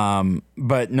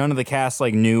 But none of the cast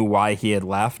like knew why he had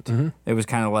left. It was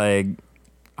kind of like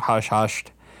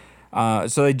hushed.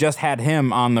 So they just had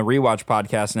him on the Rewatch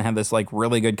podcast and had this like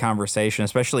really good conversation,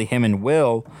 especially him and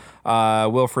Will.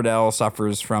 Will Friedle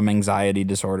suffers from anxiety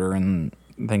disorder and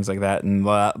things like that. And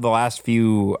the last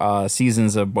few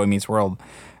seasons of Boy Meets World,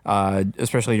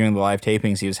 especially during the live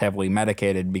tapings, he was heavily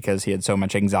medicated because he had so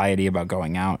much anxiety about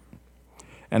going out.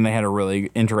 And they had a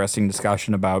really interesting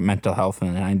discussion about mental health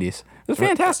in the 90s. It was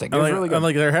fantastic. It was really good. And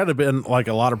like there had to been like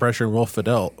a lot of pressure on Will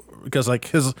Friedle because like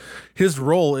his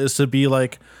role is to be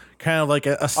like kind of like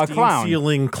a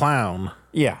steam-stealing clown.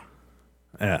 Yeah.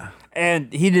 Yeah.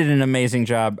 And he did an amazing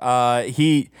job.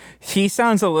 He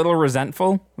sounds a little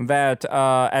resentful that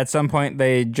at some point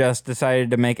they just decided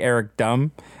to make Eric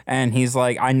dumb. And he's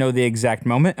like, I know the exact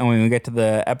moment. And when we get to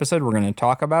the episode, we're going to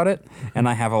talk about it. And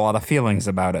I have a lot of feelings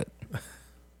about it.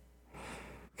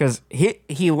 Because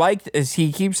he liked, as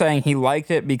he keeps saying, he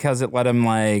liked it because it let him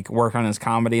like work on his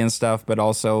comedy and stuff. But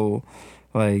also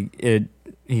like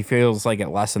he feels like it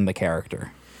lessened the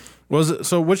character. Was it,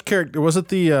 so which character was it,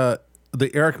 the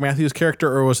Eric Matthews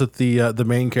character, or was it the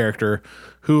main character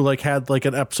who like had like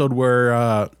an episode where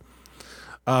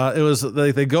it was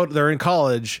like they're in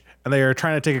college and they are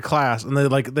trying to take a class and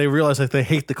they realize like they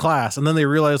hate the class, and then they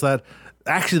realize that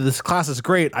actually this class is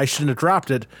great, I shouldn't have dropped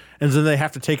it, and then they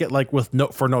have to take it like with no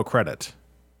credit.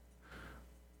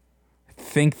 I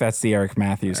think that's the Eric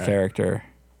Matthews character.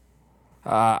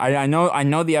 I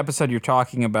know the episode you're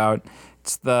talking about.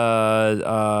 It's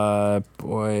the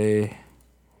Boy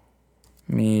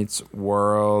Meets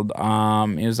World.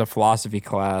 It was a philosophy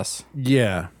class.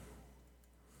 Yeah.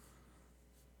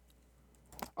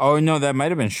 Oh no, that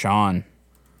might have been Sean.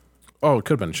 Oh, it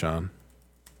could have been Sean.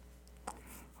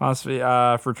 Philosophy,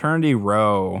 fraternity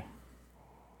row.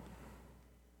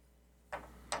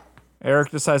 Eric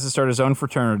decides to start his own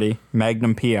fraternity,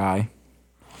 Magnum PI.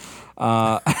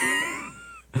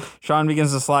 Sean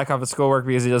begins to slack off at schoolwork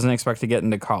because he doesn't expect to get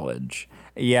into college.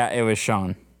 Yeah, it was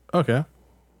Sean. Okay.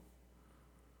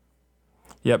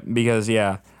 Yep, because,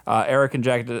 Eric and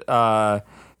Jack,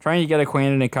 trying to get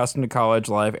acquainted and accustomed to college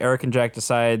life, Eric and Jack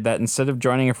decide that instead of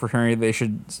joining a fraternity, they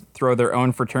should throw their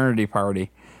own fraternity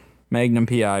party, Magnum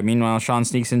PI. Meanwhile, Sean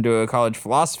sneaks into a college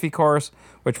philosophy course,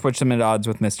 which puts him at odds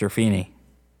with Mr. Feeney.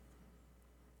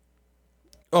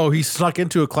 Oh, he snuck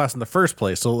into a class in the first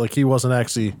place, so like he wasn't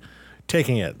actually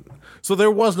taking it. So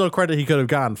there was no credit he could have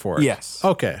gotten for it. Yes.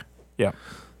 Okay. Yeah.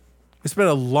 It's been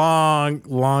a long,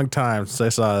 long time since I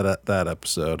saw that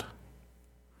episode.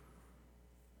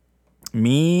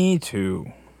 Me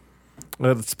too.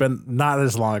 It's been not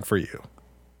as long for you.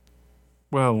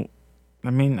 Well, I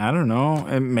mean, I don't know.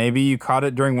 Maybe you caught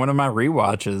it during one of my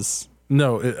rewatches.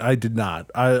 No, I did not.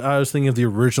 I was thinking of the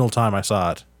original time I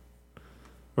saw it.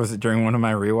 Was it during one of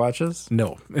my rewatches?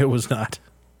 No, it was not.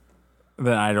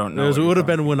 Then I don't know. It would have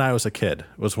been when I was a kid,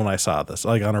 was when I saw this,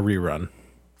 like on a rerun.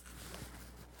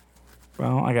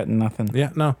 Well, I got nothing.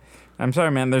 Yeah, no. I'm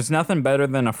sorry, man. There's nothing better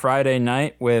than a Friday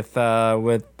night with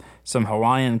some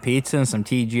Hawaiian pizza and some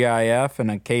TGIF and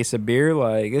a case of beer.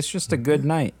 Like, it's just a good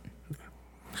night.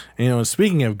 And, you know,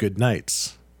 speaking of good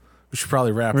nights, we should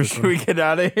probably wrap this Should we get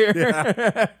out of here?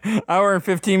 Yeah. Hour and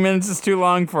 15 minutes is too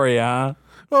long for you, huh?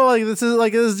 Well, this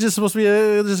is just supposed to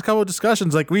be just a couple of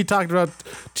discussions. Like we talked about,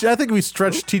 I think we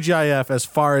stretched TGIF as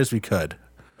far as we could.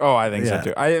 Oh, I think Yeah.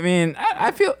 so too. I mean,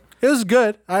 I feel It was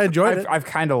good. I enjoyed it. I've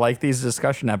kind of liked these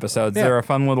discussion episodes. Yeah. They're a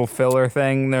fun little filler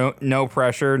thing. No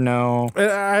pressure. No.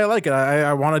 I like it.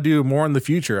 I want to do more in the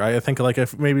future. I think like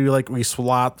if maybe like we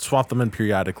swap them in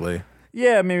periodically.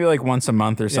 Yeah, maybe like once a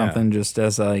month or something, just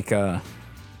as like a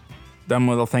dumb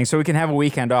little thing, so we can have a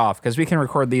weekend off because we can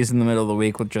record these in the middle of the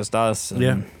week with just us.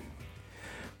 Yeah.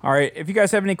 All right. If you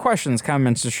guys have any questions,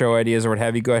 comments, or show ideas, or what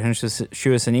have you, go ahead and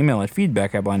shoot us an email at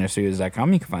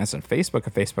feedback@blindnewstudios.com. You can find us on Facebook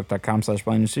at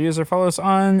facebook.com/blindnewstudios, or follow us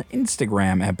on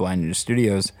Instagram at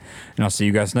blindnewstudios. And I'll see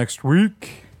you guys next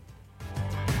week.